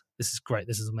this. This is great.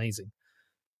 This is amazing.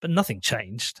 But nothing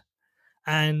changed.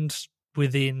 And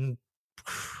within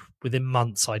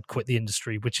months, I'd quit the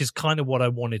industry, which is kind of what I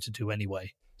wanted to do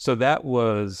anyway. So that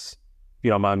was, if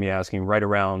you don't mind me asking, right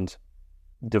around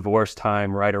divorce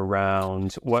time, right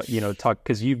around what, talk,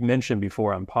 because you've mentioned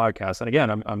before on podcasts. And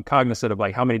again, I'm cognizant of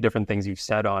like how many different things you've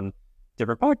said on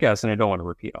different podcasts, and I don't want to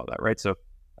repeat all that, right? So,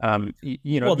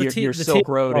 your Silk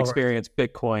Road experience,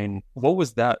 Bitcoin, what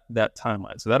was that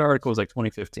timeline? So that article was like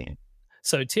 2015.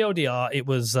 So TLDR, it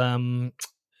was,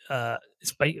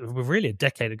 it's really a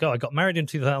decade ago. I got married in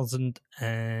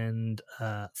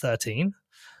 2013.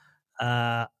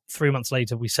 3 months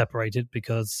later, we separated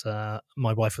because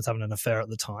my wife was having an affair at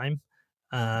the time,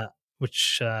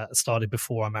 which started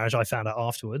before our marriage. I found out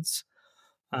afterwards.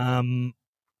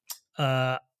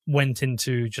 Went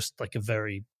into just like a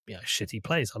very shitty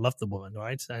place. I loved the woman,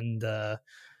 right? And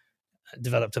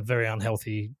developed a very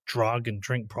unhealthy drug and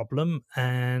drink problem,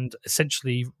 and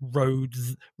essentially rode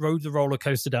the roller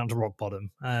coaster down to rock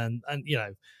bottom. And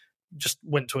just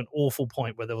went to an awful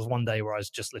point where there was one day where I was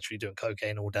just literally doing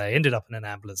cocaine all day, ended up in an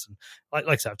ambulance. And like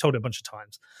I said, I've told it a bunch of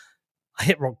times, I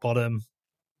hit rock bottom,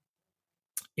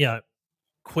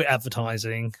 quit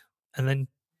advertising, and then,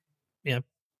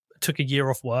 took a year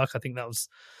off work. I think that was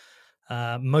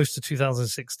most of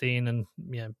 2016. And,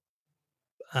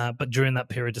 but during that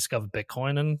period, discovered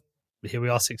Bitcoin. And here we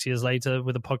are 6 years later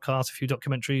with a podcast, a few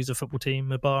documentaries, a football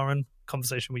team, a bar, and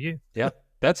conversation with you. Yeah,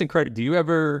 that's incredible. Do you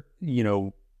ever,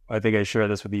 I think I share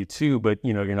this with you too, but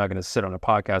you're not going to sit on a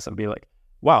podcast and be like,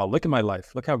 wow, look at my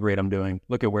life. Look how great I'm doing.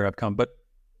 Look at where I've come. But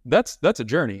that's a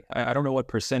journey. I don't know what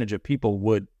percentage of people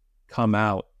would come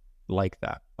out like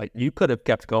that. Like you could have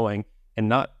kept going and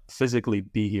not physically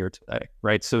be here today,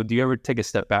 right? So do you ever take a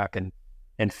step back and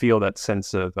feel that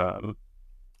sense of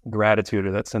gratitude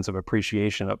or that sense of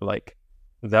appreciation of like,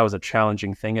 that was a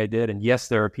challenging thing I did? And yes,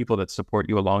 there are people that support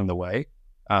you along the way.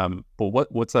 But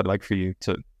what's that like for you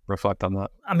to reflect on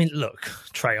that? I mean, look,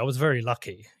 Trey, I was very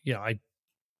lucky. I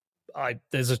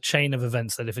there's a chain of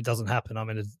events that if it doesn't happen, I'm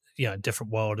in a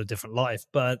different world, a different life.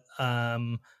 But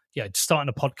starting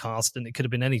a podcast, and it could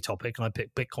have been any topic, and I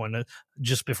picked Bitcoin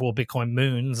just before Bitcoin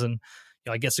moons, and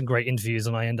I get some great interviews,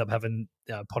 and I end up having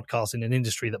a podcast in an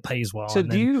industry that pays well. So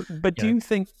do you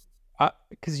think,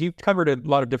 because you've covered a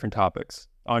lot of different topics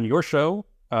on your show,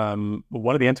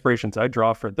 one of the inspirations I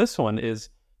draw for this one is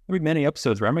there'll be many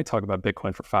episodes where I might talk about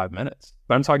Bitcoin for 5 minutes,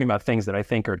 but I'm talking about things that I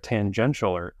think are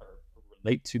tangential or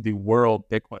relate to the world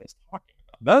Bitcoin is talking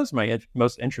about. Those are my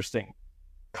most interesting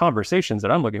conversations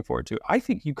that I'm looking forward to. I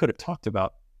think you could have talked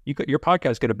about, your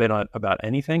podcast could have been about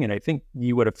anything, and I think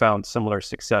you would have found similar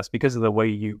success because of the way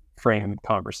you frame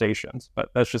conversations. But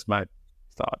that's just my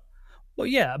thought. Well,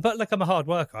 yeah, but like I'm a hard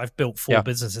worker. I've built 4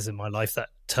 businesses in my life that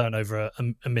turn over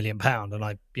 £1 million,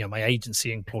 and my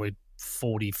agency employed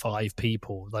 45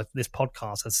 people. Like this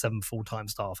podcast has 7 full-time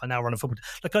staff. I now run a football.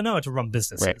 Like I know how to run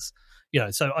businesses,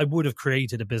 right. So I would have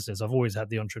created a business. I've always had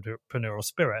the entrepreneurial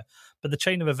spirit, but the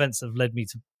chain of events that have led me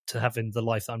to having the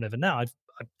life that I'm living now,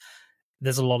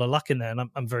 there's a lot of luck in there, and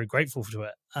I'm very grateful to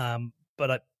it.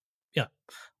 But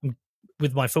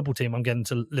with my football team, I'm getting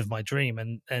to live my dream,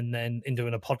 and then in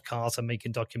doing a podcast and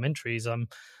making documentaries,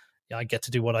 I get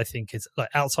to do what I think is, like,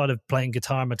 outside of playing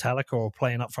guitar in Metallica or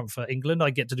playing up front for England, I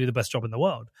get to do the best job in the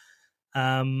world.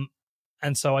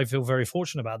 And so I feel very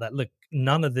fortunate about that. Look,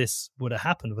 none of this would have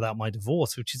happened without my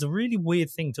divorce, which is a really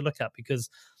weird thing to look at because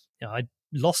I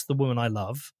lost the woman I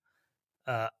love,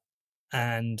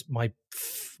 and my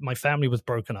family was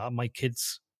broken up. My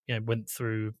kids went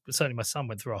through, certainly my son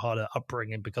went through a harder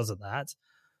upbringing because of that.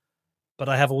 But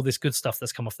I have all this good stuff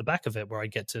that's come off the back of it, where I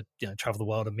get to travel the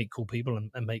world and meet cool people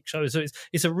and make shows. So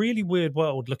it's a really weird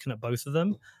world looking at both of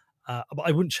them. But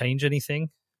I wouldn't change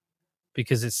anything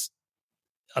because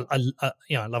I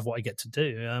love what I get to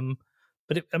do.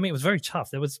 But it was very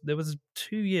tough. There was a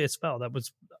 2-year spell that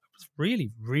was really,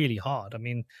 really hard. I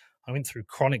mean, I went through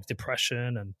chronic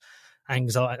depression and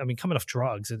anxiety. I mean, coming off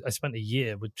drugs, I spent a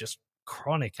year with just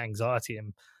chronic anxiety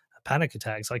and panic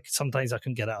attacks. Like sometimes I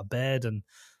couldn't get out of bed, and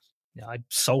I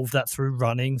solved that through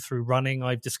running. Through running,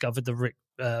 I've discovered the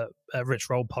Rich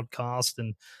Roll podcast,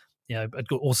 and I'd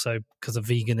got also because of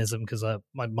veganism, because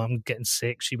my mum getting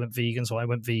sick, she went vegan, so I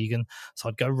went vegan. So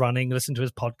I'd go running, listen to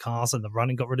his podcast, and the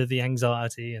running got rid of the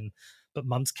anxiety. But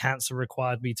mum's cancer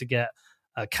required me to get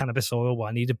cannabis oil. Well,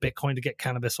 I needed Bitcoin to get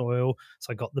cannabis oil,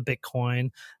 so I got the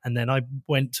Bitcoin, and then I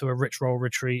went to a Rich Roll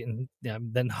retreat, and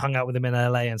then hung out with him in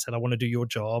LA and said, I want to do your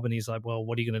job. And he's like, well,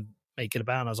 what are you going to make it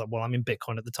about? And I was like, well, I'm in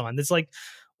Bitcoin at the time. There's like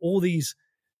all this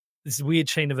weird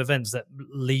chain of events that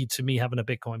lead to me having a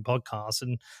Bitcoin podcast,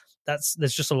 and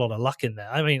there's just a lot of luck in there.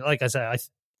 I mean, like I say, it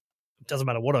doesn't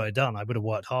matter what I had done, I would have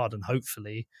worked hard and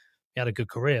hopefully had a good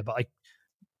career. But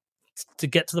to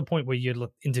get to the point where you're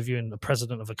interviewing the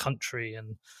president of a country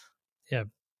and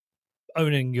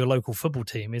owning your local football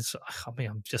team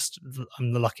I'm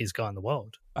the luckiest guy in the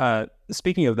world.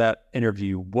 Speaking of that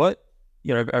interview, I've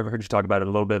heard you talk about it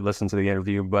a little bit, listened to the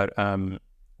interview, but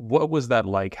what was that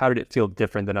like? How did it feel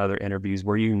different than other interviews?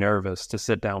 Were you nervous to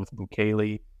sit down with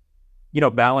Bukele?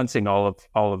 Balancing all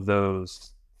of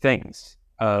those things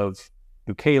of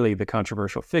Bukele, the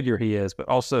controversial figure he is, but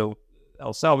also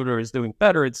El Salvador is doing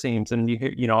better, it seems, and you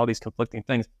hear all these conflicting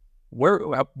things. Where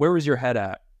was your head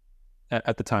at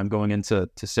the time going into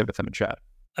sit with him and chat?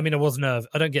 I mean, I was nervous.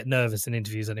 I don't get nervous in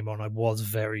interviews anymore, and I was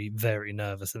very, very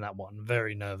nervous in that one.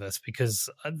 Very nervous because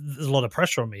there's a lot of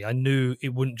pressure on me. I knew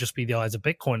it wouldn't just be the eyes of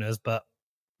Bitcoiners, but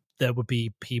there would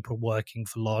be people working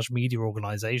for large media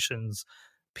organizations,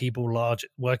 people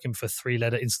working for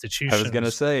three-letter institutions. I was going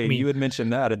to say, you had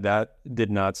mentioned that, and that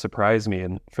did not surprise me.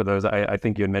 And for those, I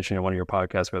think you had mentioned in one of your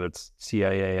podcasts, whether it's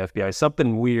CIA, FBI,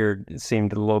 something weird, it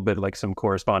seemed a little bit like some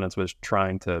correspondence was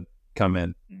trying to come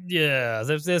in. Yeah,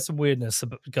 there's some weirdness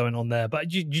going on there,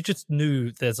 but you just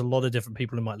knew there's a lot of different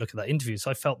people who might look at that interview,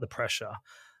 so I felt the pressure.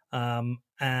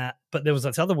 But there was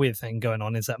this other weird thing going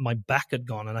on, is that my back had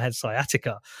gone and I had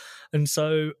sciatica, and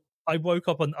so I woke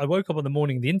up on the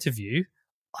morning of the interview.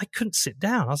 I couldn't sit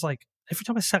down. I was like, every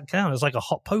time I sat down, it was like a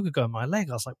hot poker going in my leg.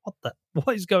 I was like,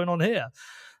 what is going on here?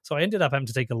 So I ended up having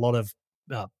to take a lot of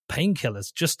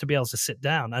painkillers just to be able to sit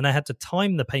down, and I had to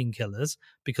time the painkillers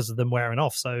because of them wearing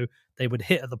off, so they would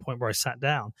hit at the point where I sat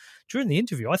down. During the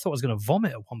interview, I thought I was going to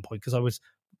vomit at one point because I was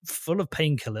full of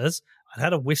painkillers. I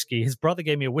had a whiskey. His brother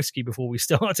gave me a whiskey before we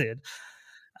started.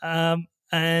 So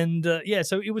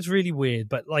it was really weird,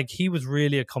 but like, he was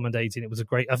really accommodating. It was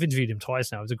I've interviewed him twice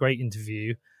now. It was a great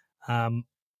interview. In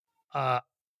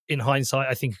hindsight,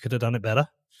 I think I could have done it better.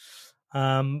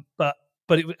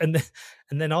 But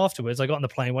then afterwards, I got on the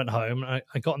plane, went home. I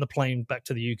got on the plane back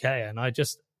to the UK, and I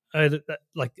had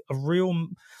like a real.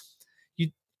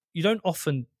 You don't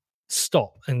often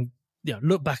stop and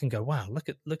look back and go, wow, look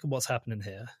at what's happening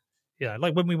here.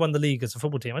 Like when we won the league as a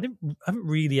football team, I haven't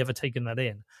really ever taken that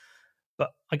in. But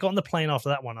I got on the plane after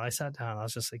that one. I sat down. I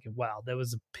was just thinking, wow, there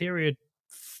was a period,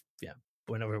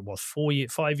 whenever it was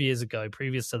 5 years ago,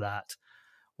 previous to that,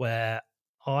 where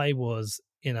I was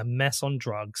in a mess on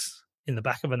drugs in the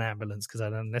back of an ambulance because I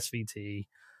had an SVT.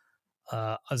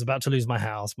 I was about to lose my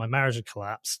house. My marriage had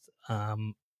collapsed,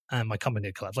 and my company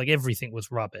had collapsed. Like, everything was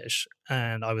rubbish,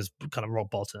 and I was kind of rock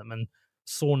bottom and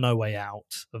saw no way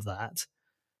out of that.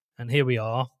 And here we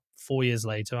are, 4 years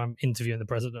later. I'm interviewing the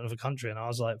president of a country, and I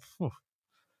was like,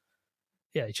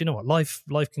 yeah, do you know what? Life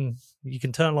you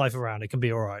can turn life around. It can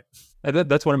be all right.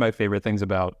 That's one of my favorite things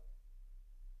about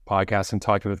podcasts and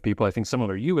talking with people. I think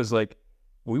similar to you is like,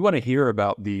 we want to hear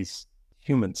about these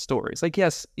human stories. Like,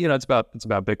 yes, it's about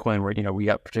Bitcoin where, we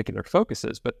got particular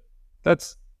focuses, but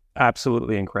that's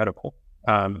absolutely incredible,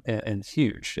 and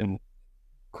huge and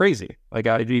crazy. Like,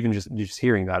 I even just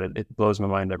hearing that, it blows my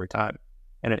mind every time.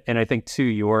 And I think too,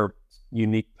 your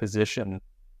unique position,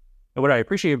 and what I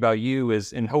appreciate about you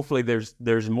is, and hopefully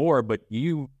there's more, but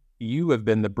you have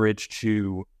been the bridge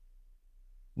to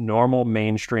normal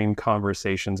mainstream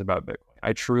conversations about Bitcoin.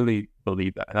 I truly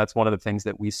believe that. And that's one of the things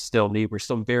that we still need.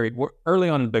 We're early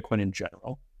on in Bitcoin in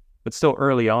general, but still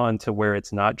early on to where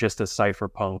it's not just a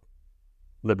cypherpunk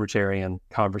libertarian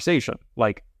conversation.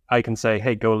 Like, I can say,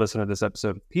 hey, go listen to this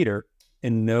episode of Peter,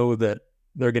 and know that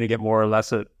they're going to get more or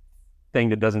less a thing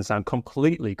that doesn't sound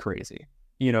completely crazy,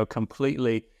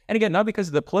 completely. And again, not because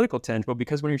of the political tinge, but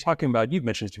because when you're talking about, you've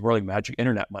mentioned really magic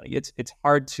internet money, it's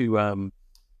hard to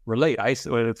relate. I had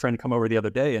a friend come over the other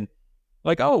day and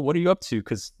like, oh, what are you up to?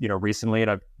 Because, recently, and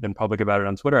I've been public about it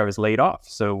on Twitter, I was laid off.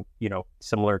 So,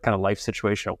 similar kind of life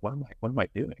situation. What am I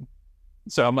doing?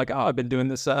 So I'm like, oh, I've been doing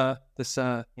this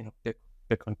Bitcoin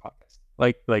podcast.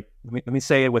 Like, let me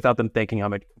say it without them thinking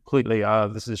I'm completely,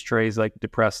 this is Trey's like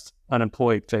depressed,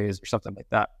 unemployed phase or something like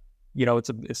that.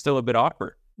 It's still a bit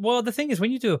awkward. Well, the thing is,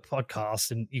 when you do a podcast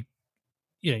and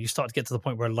you start to get to the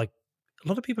point where, like, a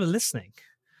lot of people are listening,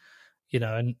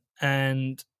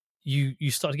 and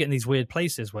you start getting these weird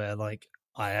places where, like,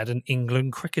 I had an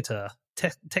England cricketer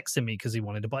texting me because he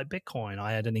wanted to buy Bitcoin.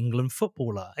 I had an England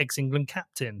footballer, ex-England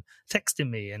captain, texting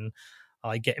me, and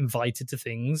I get invited to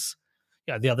things.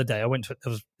 The other day I went to,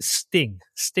 there was Sting.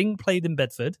 Sting played in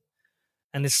Bedford,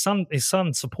 and his son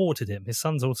supported him. His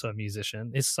son's also a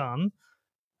musician. His son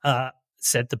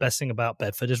said the best thing about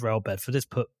Bedford is Real Bedford has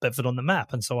put Bedford on the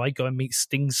map. And so I go and meet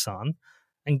Sting's son,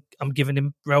 and I'm giving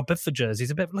him Real Bedford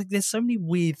jerseys. Like, there's so many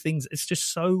weird things. It's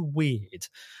just so weird.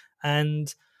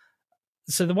 And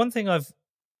so the one thing I've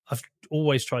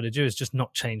always tried to do is just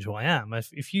not change who I am.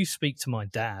 If you speak to my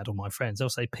dad or my friends, they'll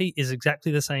say Pete is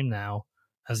exactly the same now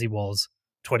as he was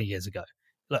 20 years ago.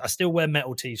 Like, I still wear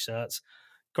metal t-shirts,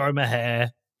 grow my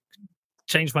hair,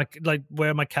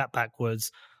 wear my cap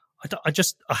backwards. I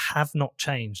have not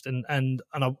changed, and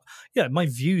my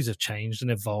views have changed and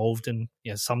evolved, and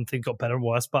some things got better and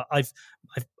worse. But I've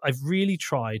really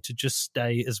tried to just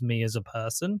stay as me as a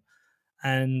person,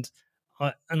 and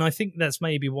I think that's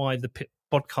maybe why the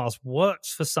podcast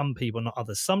works for some people, not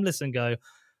others. Some listen and go,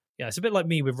 it's a bit like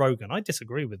me with Rogan. I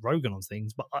disagree with Rogan on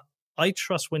things, but I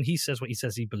trust when he says what he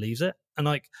says, he believes it, and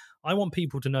like, I want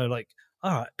people to know, like,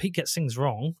 all right, Pete gets things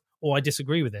wrong, or I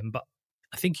disagree with him, but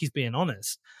I think he's being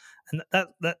honest. And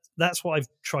that's what I've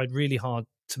tried really hard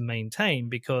to maintain,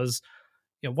 because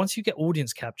once you get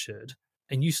audience captured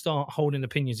and you start holding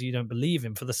opinions you don't believe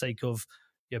in for the sake of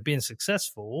being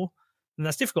successful, then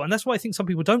that's difficult. And that's why I think some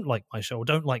people don't like my show or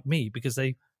don't like me, because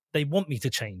they want me to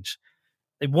change.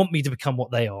 They want me to become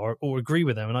what they are or agree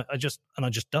with them, and I just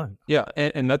don't. Yeah,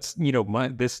 and that's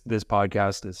this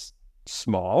podcast is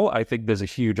small. I think there's a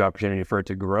huge opportunity for it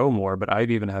to grow more. But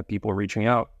I've even had people reaching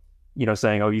out,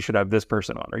 saying, "Oh, you should have this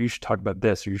person on, or you should talk about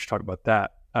this, or you should talk about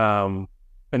that." And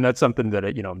that's something that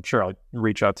I'm sure I'll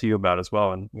reach out to you about as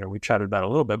well. And we chatted about it a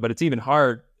little bit, but it's even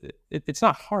hard. It's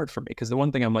not hard for me, because the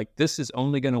one thing I'm like, this is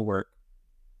only going to work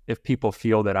if people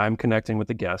feel that I'm connecting with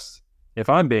the guests, if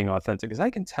I'm being authentic, because I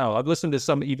can tell. I've listened to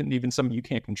some, even some, you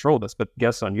can't control this, but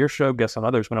guests on your show, guests on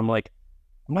others, when I'm like,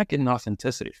 I'm not getting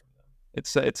authenticity from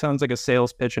them. It sounds like a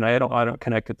sales pitch, and I don't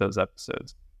connect with those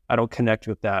episodes. I don't connect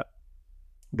with that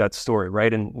story,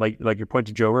 right? And like your point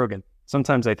to Joe Rogan,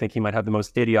 sometimes I think he might have the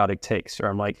most idiotic takes, or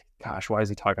I'm like, gosh, why is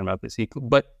he talking about this?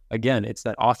 But again, it's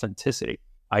that authenticity.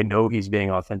 I know he's being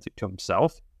authentic to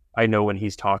himself. I know when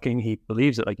he's talking, he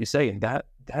believes it, like you say, and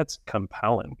that's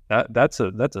compelling. That's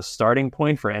a starting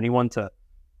point for anyone to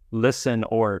listen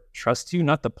or trust you.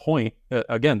 Not the point.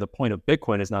 Again, the point of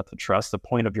Bitcoin is not to trust. The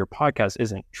point of your podcast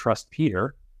isn't trust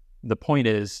Peter. The point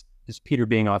is Peter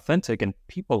being authentic, and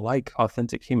people like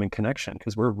authentic human connection,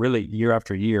 because we're really, year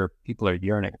after year, people are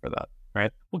yearning for that,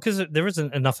 right? Well, because there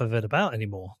isn't enough of it about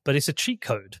anymore, but it's a cheat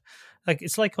code. Like,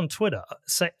 it's like on Twitter,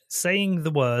 saying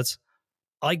the words,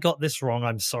 "I got this wrong,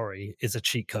 I'm sorry," is a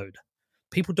cheat code.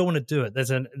 People don't want to do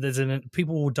it.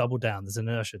 People will double down. There's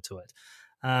inertia to it.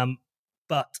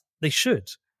 But they should,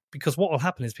 because what will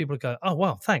happen is people will go, "Oh,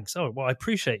 wow, thanks. Oh, well, I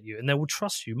appreciate you." And they will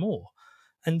trust you more.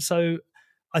 And so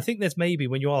I think there's maybe,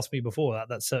 when you asked me before,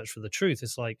 that search for the truth,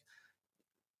 it's like,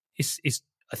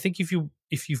 I think if you're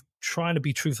trying to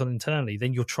be truthful internally,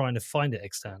 then you're trying to find it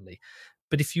externally.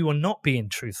 But if you are not being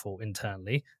truthful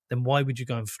internally, then why would you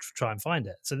go and try and find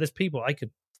it? So there's people, I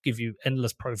could give you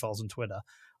endless profiles on Twitter.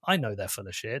 I know they're full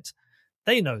of shit.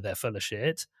 They know they're full of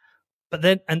shit. But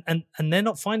then, and they're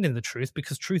not finding the truth,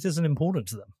 because truth isn't important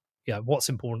to them. What's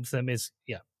important to them is,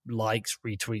 likes,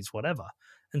 retweets, whatever.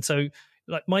 And so,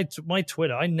 like, my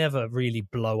Twitter, I never really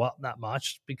blow up that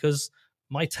much, because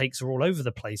my takes are all over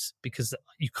the place, because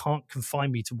you can't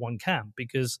confine me to one camp,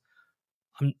 because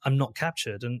I'm not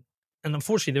captured. And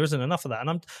unfortunately, there isn't enough of that.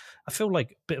 And I feel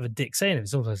like a bit of a dick saying it.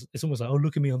 It's almost like, "Oh,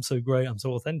 look at me, I'm so great, I'm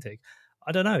so authentic."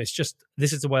 I don't know. It's just,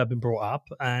 this is the way I've been brought up,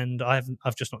 and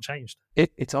I've just not changed.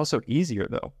 It's also easier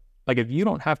though. Like, if you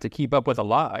don't have to keep up with a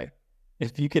lie,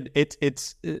 if you could,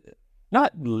 it's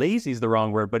not lazy is the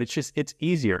wrong word, but it's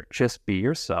easier. Just be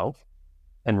yourself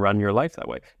and run your life that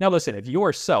way. Now, listen, if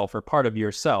yourself, or part of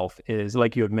yourself, is,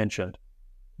 like you had mentioned,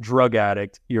 drug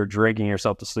addict, you're drinking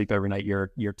yourself to sleep every night,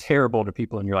 you're terrible to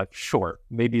people in your life, sure,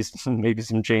 maybe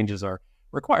some changes are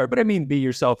required. But I mean, be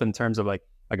yourself in terms of, like,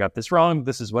 I got this wrong,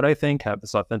 this is what I think, have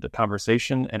this authentic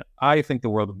conversation, and I think the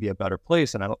world would be a better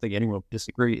place. And I don't think anyone would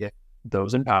disagree if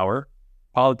those in power,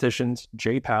 politicians,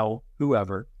 Jay Powell,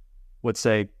 whoever, would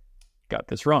say, got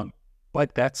this wrong.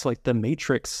 But that's like the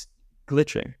matrix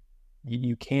glitching.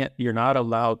 You can't, you're not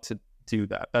allowed to do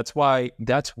that. That's why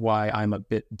I'm a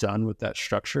bit done with that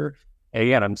structure. And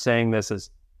again, I'm saying this as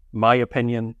my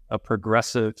opinion, a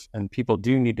progressive, and people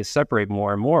do need to separate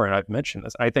more and more. And I've mentioned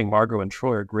this. I think Margot and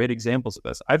Troy are great examples of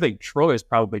this. I think Troy is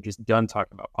probably just done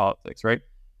talking about politics, right?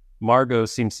 Margot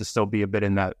seems to still be a bit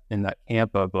in that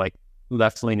camp of like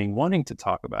left-leaning, wanting to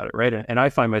talk about it, right? And I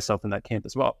find myself in that camp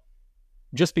as well.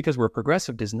 Just because we're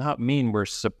progressive does not mean we're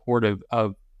supportive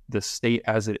of the state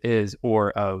as it is,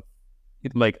 or of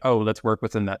like, oh, let's work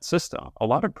within that system. A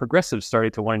lot of progressives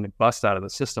started to wanting to bust out of the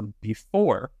system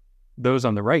before those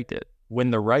on the right did,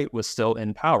 when the right was still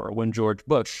in power, when George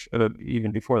Bush,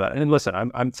 even before that. And listen,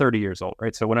 I'm 30 years old,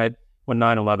 right? So when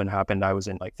 9/11 happened, I was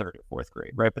in like third or fourth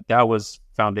grade, right? But that was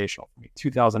foundational for me.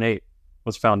 2008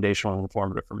 was foundational and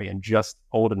informative for me, and just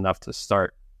old enough to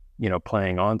start,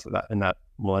 playing on to that in that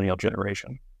millennial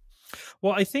generation.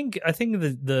 Well, I think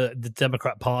the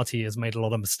Democrat Party has made a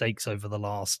lot of mistakes over the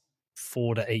last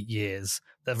 4 to 8 years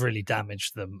that have really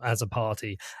damaged them as a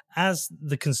party, as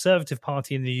the Conservative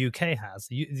Party in the UK has.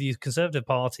 The Conservative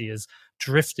Party has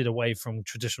drifted away from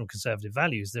traditional conservative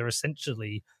values. They're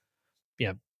essentially,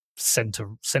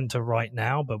 center right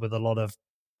now, but with a lot of,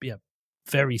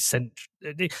 very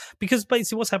because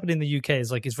basically what's happened in the UK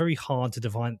is like it's very hard to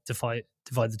divide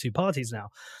the two parties now.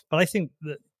 But I think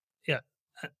that,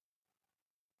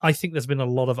 I think there's been a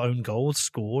lot of own goals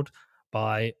scored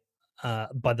by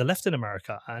the left in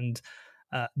America, and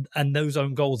those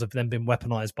own goals have then been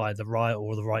weaponized by the right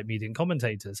or the right media and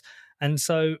commentators. And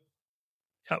so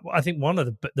I think one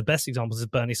of the best examples is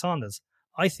Bernie Sanders.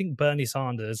 I think Bernie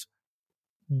Sanders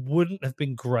wouldn't have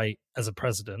been great as a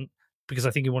president because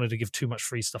I think he wanted to give too much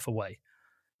free stuff away.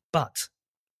 But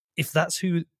if that's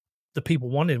who the people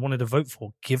wanted to vote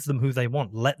for, give them who they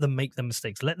want. Let them make their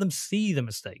mistakes. Let them see the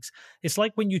mistakes. It's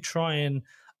like when you try and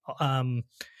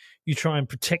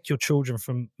protect your children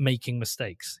from making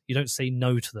mistakes. You don't say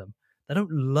no to them. They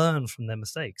don't learn from their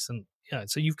mistakes. And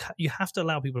so you have to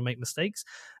allow people to make mistakes.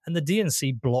 And the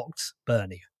DNC blocked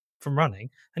Bernie from running,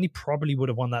 and he probably would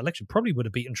have won that election, probably would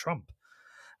have beaten Trump.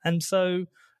 And so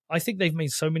I think they've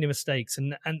made so many mistakes.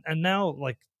 And now,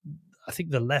 like, I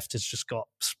think the left has just got,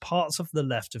 parts of the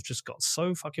left have just got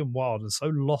so fucking wild and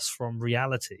so lost from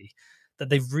reality that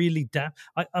they've really,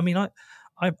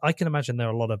 I can imagine there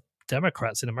are a lot of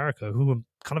Democrats in America who are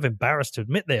kind of embarrassed to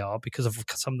admit they are because of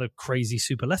some of the crazy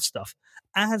super left stuff,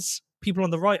 as people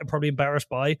on the right are probably embarrassed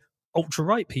by ultra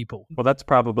right people. Well, that's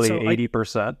probably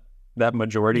 80%, that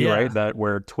majority, right? That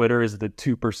where Twitter is the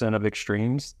 2% of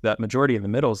extremes, that majority in the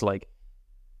middle is like,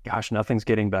 gosh, nothing's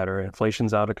getting better.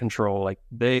 Inflation's out of control. Like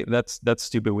that's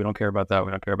stupid. We don't care about that.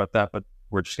 We don't care about that, but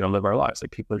we're just going to live our lives.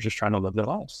 Like people are just trying to live their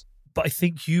lives. But I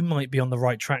think you might be on the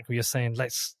right track where you're saying,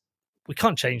 we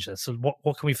can't change this. So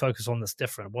what can we focus on that's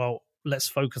different? Well, let's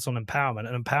focus on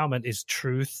empowerment. And empowerment is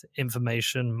truth,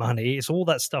 information, money. It's all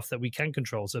that stuff that we can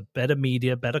control. So better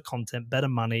media, better content, better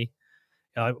money.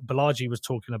 Balaji was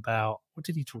talking about, what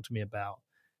did he talk to me about?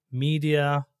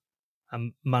 Media,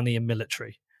 money, and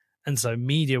military. And so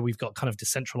media, we've got kind of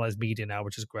decentralized media now,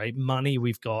 which is great. Money,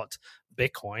 we've got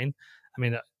Bitcoin. I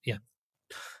mean,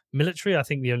 military, I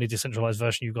think the only decentralized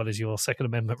version you've got is your Second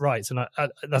Amendment rights. And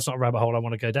that's not a rabbit hole I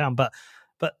want to go down. But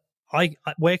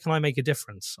where can I make a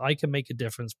difference? I can make a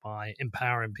difference by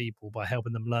empowering people, by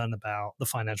helping them learn about the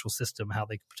financial system, how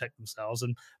they can protect themselves,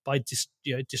 and by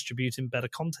distributing better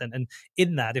content. And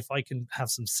in that, if I can have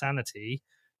some sanity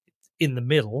in the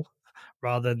middle,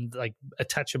 rather than like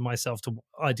attaching myself to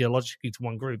ideologically to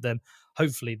one group, then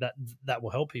hopefully that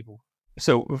will help people.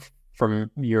 So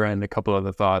from your end, a couple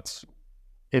other thoughts.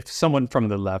 If someone from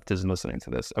the left is listening to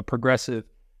this, a progressive,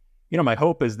 my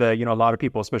hope is that, a lot of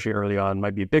people, especially early on,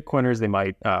 might be Bitcoiners. They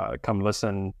might come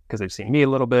listen because they've seen me a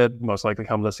little bit, most likely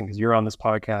come listen because you're on this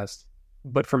podcast.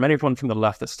 But from anyone from the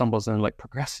left that stumbles in like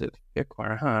progressive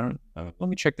Bitcoiner, let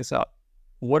me check this out.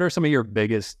 What are some of your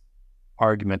biggest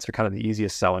arguments or kind of the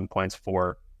easiest selling points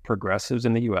for progressives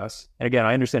in the US? And again,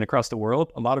 I understand across the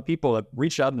world, a lot of people have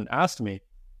reached out and asked me,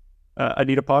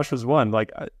 Anita Posh was one,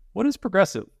 like, what is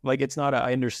progressive? Like, it's not,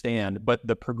 I understand, but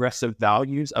the progressive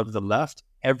values of the left,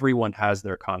 everyone has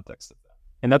their context of that.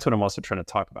 And that's what I'm also trying to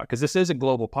talk about, because this is a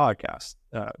global podcast.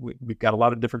 We've got a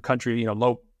lot of different countries,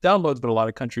 low downloads, but a lot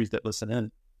of countries that listen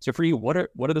in. So for you, what are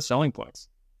the selling points?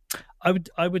 I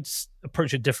would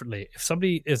approach it differently. If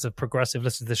somebody is a progressive,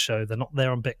 listen to this show, they're not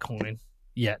there on Bitcoin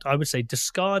yet, I would say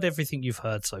discard everything you've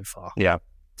heard so far. Yeah.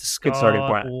 Discard good starting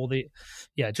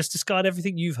point. Just discard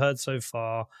everything you've heard so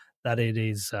far, that it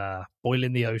is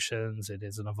boiling the oceans, it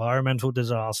is an environmental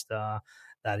disaster,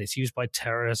 that it's used by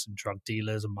terrorists and drug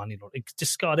dealers and money laundering.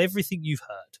 Discard everything you've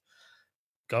heard.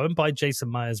 Go and buy Jason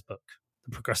Meyer's book,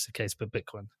 The Progressive Case for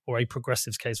Bitcoin, or A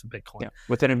Progressive's Case for Bitcoin. Yeah.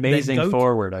 With an amazing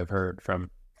forward I've heard from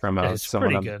it's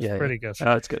someone. Pretty good.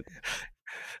 That's good.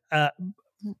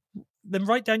 Then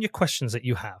write down your questions that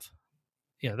you have.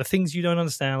 The things you don't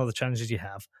understand or the challenges you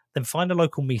have. Then find a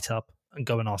local meetup and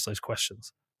go and ask those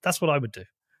questions. That's what I would do.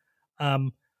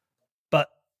 But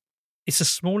it's a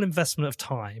small investment of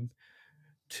time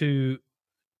to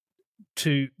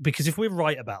because if we're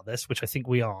right about this, which I think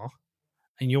we are,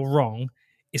 and you're wrong,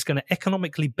 it's going to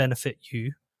economically benefit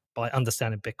you by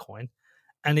understanding Bitcoin,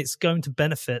 and it's going to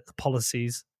benefit the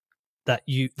policies that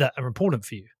are important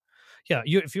for you.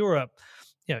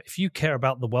 If you care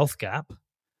about the wealth gap,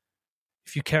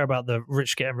 if you care about the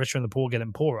rich getting richer and the poor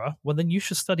getting poorer, well, then you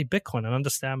should study Bitcoin and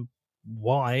understand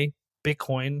why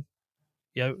Bitcoin,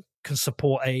 can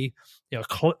support I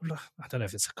don't know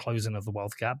if it's a closing of the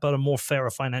wealth gap, but a more fairer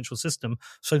financial system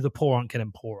so the poor aren't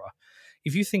getting poorer.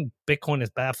 If you think Bitcoin is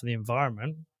bad for the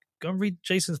environment, go and read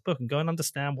Jason's book and go and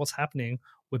understand what's happening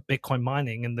with Bitcoin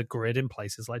mining and the grid in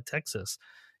places like Texas.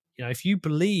 If you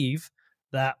believe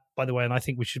that, by the way, and I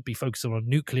think we should be focusing on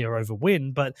nuclear over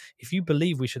wind, but if you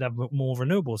believe we should have more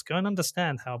renewables, go and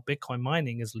understand how Bitcoin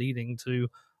mining is leading to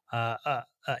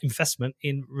investment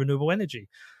in renewable energy.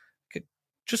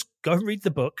 Just go and read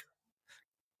the book.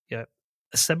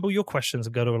 Assemble your questions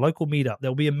and go to a local meetup.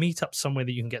 There'll be a meetup somewhere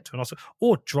that you can get to, and also,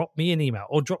 or drop me an email,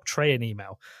 or drop Trey an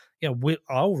email.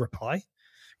 I'll reply.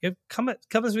 Come up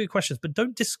with your questions, but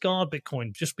don't discard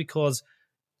Bitcoin just because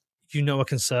a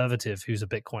conservative who's a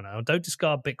Bitcoiner. Or don't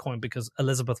discard Bitcoin because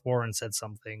Elizabeth Warren said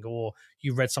something, or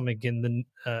you read something in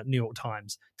the New York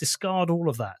Times. Discard all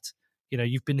of that.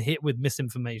 You've been hit with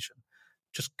misinformation.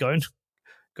 Just go and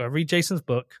read Jason's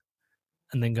book,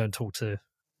 and then go and talk to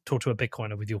a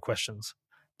Bitcoiner with your questions.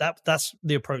 That's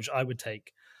the approach I would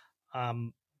take,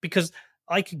 because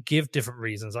I could give different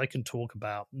reasons. I can talk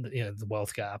about the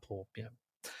wealth gap or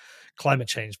climate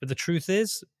change, but the truth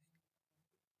is,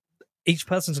 each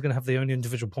person's going to have their own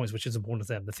individual points, which is important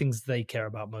to them, the things they care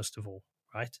about most of all,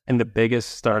 right? And the biggest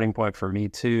starting point for me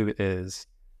too is,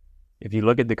 if you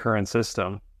look at the current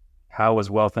system, how has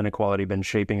wealth inequality been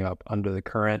shaping up under the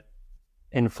current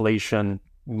inflation,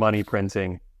 money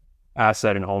printing,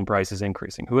 asset and home prices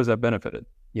increasing? Who has that benefited?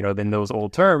 In those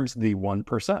old terms, the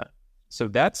 1%. So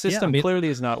that system clearly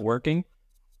is not working.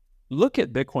 Look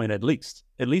at Bitcoin at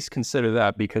least consider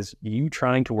that, because you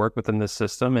trying to work within this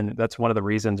system, and that's one of the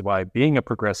reasons why being a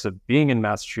progressive, being in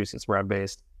Massachusetts where I'm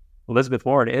based, Elizabeth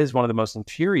Warren is one of the most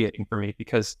infuriating for me,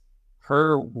 because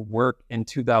her work in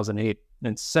 2008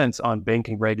 and since on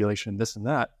banking regulation, this and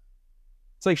that,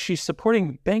 it's like she's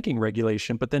supporting banking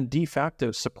regulation, but then de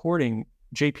facto supporting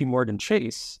JP Morgan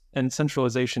Chase and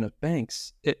centralization of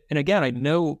banks. And again, I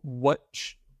know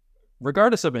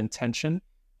regardless of intention,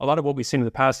 a lot of what we've seen in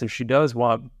the past is she does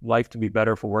want life to be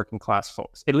better for working class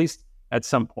folks, at least at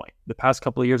some point. The past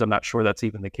couple of years, I'm not sure that's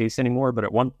even the case anymore, but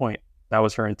at one point, that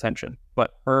was her intention.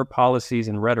 But her policies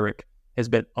and rhetoric has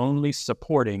been only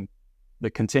supporting the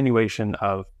continuation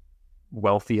of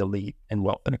wealthy elite and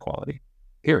wealth inequality.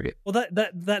 Period. Well,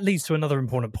 that leads to another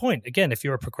important point. Again, if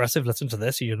you're a progressive, listen to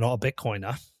this, you're not a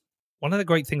Bitcoiner. One of the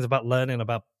great things about learning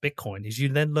about Bitcoin is you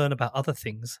then learn about other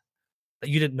things that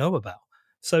you didn't know about.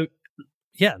 So,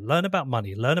 learn about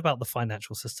money, learn about the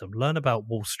financial system, learn about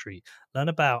Wall Street, learn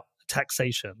about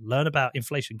taxation, learn about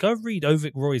inflation. Go read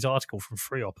Ovik Roy's article from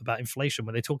FreeOp about inflation,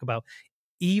 where they talk about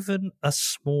even a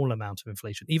small amount of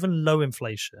inflation, even low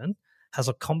inflation, has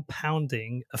a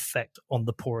compounding effect on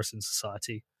the poorest in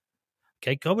society.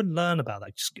 Okay, go and learn about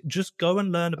that. Just go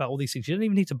and learn about all these things. You don't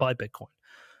even need to buy Bitcoin.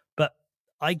 But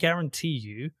I guarantee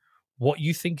you, what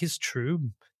you think is true,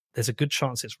 there's a good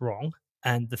chance it's wrong.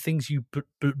 And the things you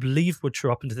believe were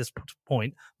true up until this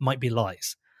point might be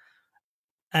lies.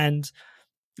 And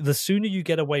the sooner you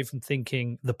get away from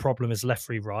thinking the problem is left,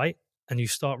 free, right, and you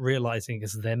start realizing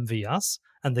it's them v us,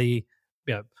 and the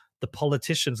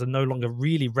politicians are no longer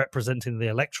really representing the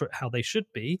electorate how they should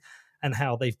be, and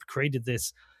how they've created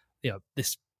this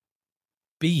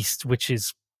beast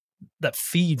that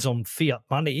feeds on fiat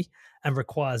money and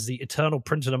requires the eternal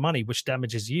printing of money, which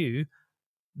damages you,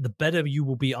 the better you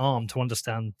will be armed to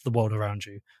understand the world around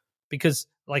you. Because,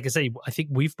 like I say, I think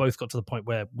we've both got to the point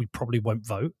where we probably won't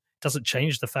vote. It doesn't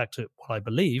change the fact of what I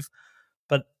believe,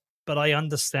 but I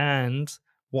understand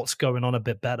what's going on a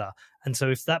bit better. And so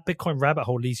if that Bitcoin rabbit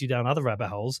hole leads you down other rabbit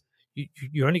holes,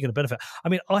 you're only going to benefit. I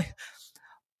mean,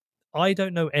 I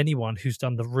don't know anyone who's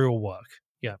done the real work.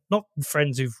 Yeah, not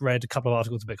friends who've read a couple of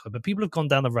articles of Bitcoin, but people who've gone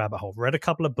down the rabbit hole, read a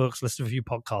couple of books, listened to a few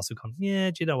podcasts, who've gone,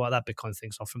 do you know what, that Bitcoin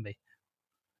thing's not for me.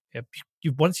 Yeah,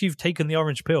 once you've taken the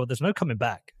orange pill, there's no coming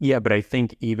back. Yeah, but I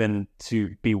think even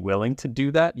to be willing to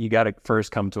do that, you got to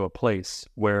first come to a place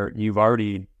where you've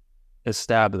already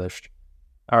established,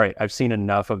 all right, I've seen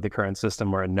enough of the current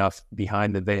system or enough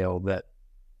behind the veil that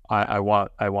I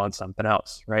want something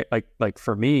else, right? Like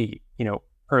for me,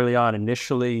 early on,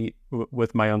 initially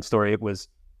with my own story, it was,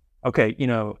 okay,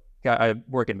 I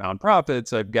work in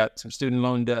nonprofits. I've got some student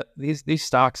loan debt. These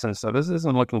stocks and stuff, this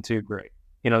isn't looking too great.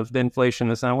 The inflation,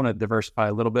 I want to diversify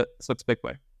a little bit. So let's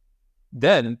Bitcoin.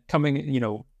 Then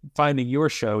finding your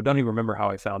show, don't even remember how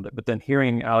I found it, but then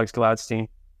hearing Alex Gladstein,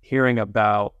 hearing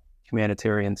about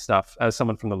humanitarian stuff as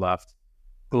someone from the left,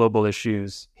 global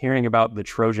issues, hearing about the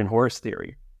Trojan horse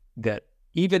theory, that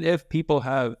even if people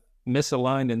have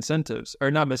misaligned incentives,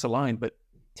 or not misaligned, but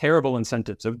terrible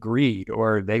incentives of greed,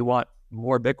 or they want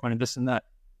more Bitcoin and this and that,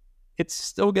 it's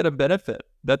still going to benefit.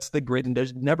 That's the great, and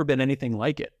there's never been anything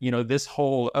like it. This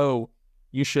whole,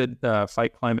 you should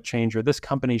fight climate change, or this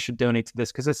company should donate to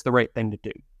this because it's the right thing to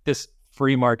do. This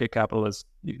free market capitalist,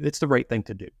 it's the right thing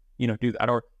to do. Do that.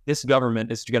 Or this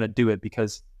government is going to do it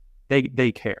because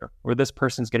they care, or this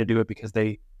person's going to do it because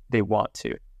they want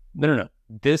to. No.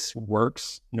 This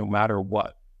works no matter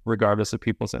what, regardless of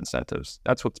people's incentives.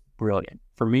 That's what's brilliant.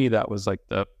 For me, that was like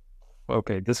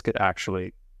okay, this could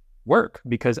actually work,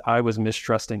 because I was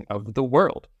mistrusting of the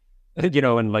world,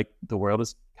 and like the world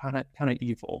is kind of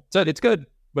evil. So it's good,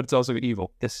 but it's also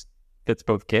evil. This fits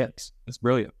both camps. It's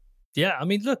brilliant. Yeah, I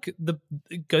mean, look,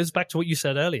 it goes back to what you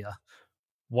said earlier.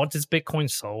 What does Bitcoin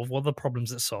solve? What are the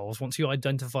problems it solves? Once you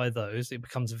identify those, it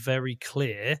becomes very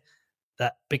clear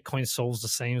that Bitcoin solves the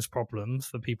same problems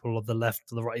for people of the left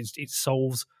to the right. It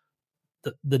solves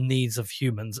the needs of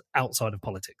humans outside of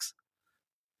politics.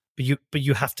 But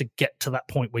you have to get to that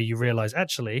point where you realize,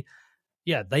 actually,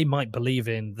 yeah, they might believe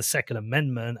in the Second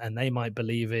Amendment, and they might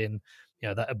believe in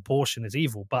that abortion is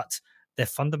evil, but their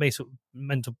fundamental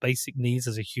basic needs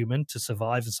as a human to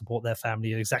survive and support their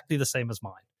family are exactly the same as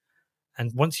mine.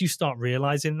 And once you start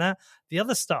realizing that, the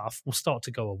other stuff will start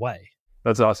to go away.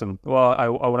 That's awesome. Well, I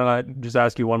want to just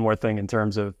ask you one more thing in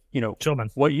terms of, sure, man,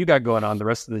 what you got going on the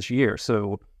rest of this year.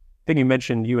 So I think you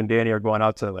mentioned you and Danny are going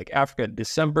out to like Africa in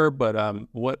December, but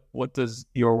what does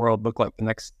your world look like the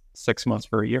next 6 months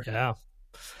for a year? Yeah.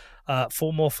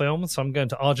 4 more films. So I'm going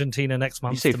to Argentina next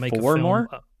month to make 4 a film. More?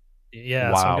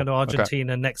 Yeah. Wow. So I'm going to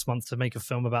Argentina next month to make a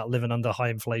film about living under high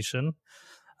inflation.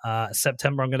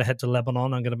 September, I'm going to head to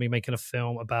Lebanon. I'm going to be making a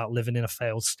film about living in a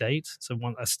failed state. So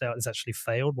when a state is actually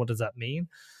failed, what does that mean?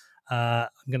 I'm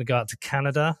going to go out to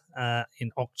Canada in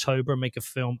October and make a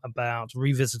film about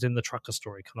revisiting the trucker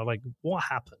story, kind of like what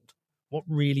happened, what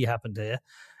really happened here.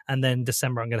 And then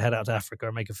December, I'm going to head out to Africa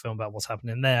and make a film about what's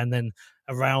happening there. And then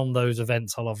around those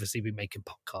events, I'll obviously be making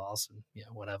podcasts and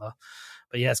whatever.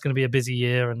 But yeah, it's going to be a busy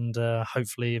year, and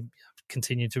hopefully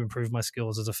continue to improve my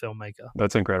skills as a filmmaker.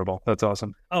 That's incredible. That's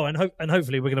awesome. Oh, and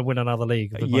hopefully we're going to win another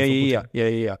league.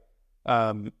 Yeah.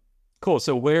 Cool.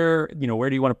 So where do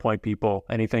you want to point people?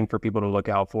 Anything for people to look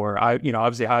out for? I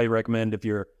obviously highly recommend, if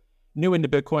you're new into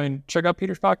Bitcoin, check out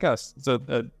Peter's podcast. It's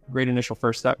a great initial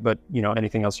first step. But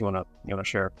anything else you want to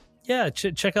share? Yeah,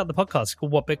 check out the podcast. It's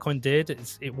called What Bitcoin Did.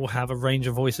 It will have a range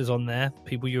of voices on there.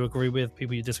 People you agree with,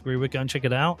 people you disagree with. Go and check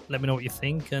it out. Let me know what you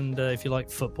think. And if you like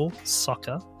football,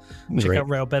 soccer, check out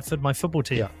Real Bedford, my football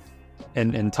team. Yeah,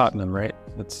 and Tottenham, right?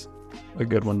 That's a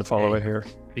good one to follow right here.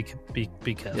 Be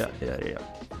careful. Yeah.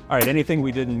 All right. Anything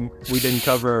we didn't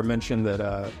cover or mention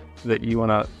that you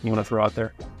wanna throw out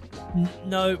there?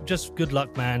 No, just good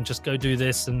luck, man. Just go do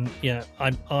this, and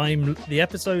I'm the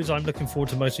episodes I'm looking forward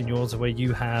to most in yours are where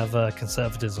you have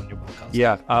conservatives on your podcast.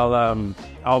 Yeah,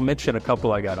 I'll mention a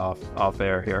couple I got off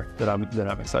air here that I'm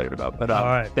excited about. But all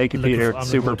right, thank you, Peter.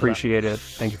 Super appreciate it.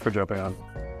 Thank you for jumping on.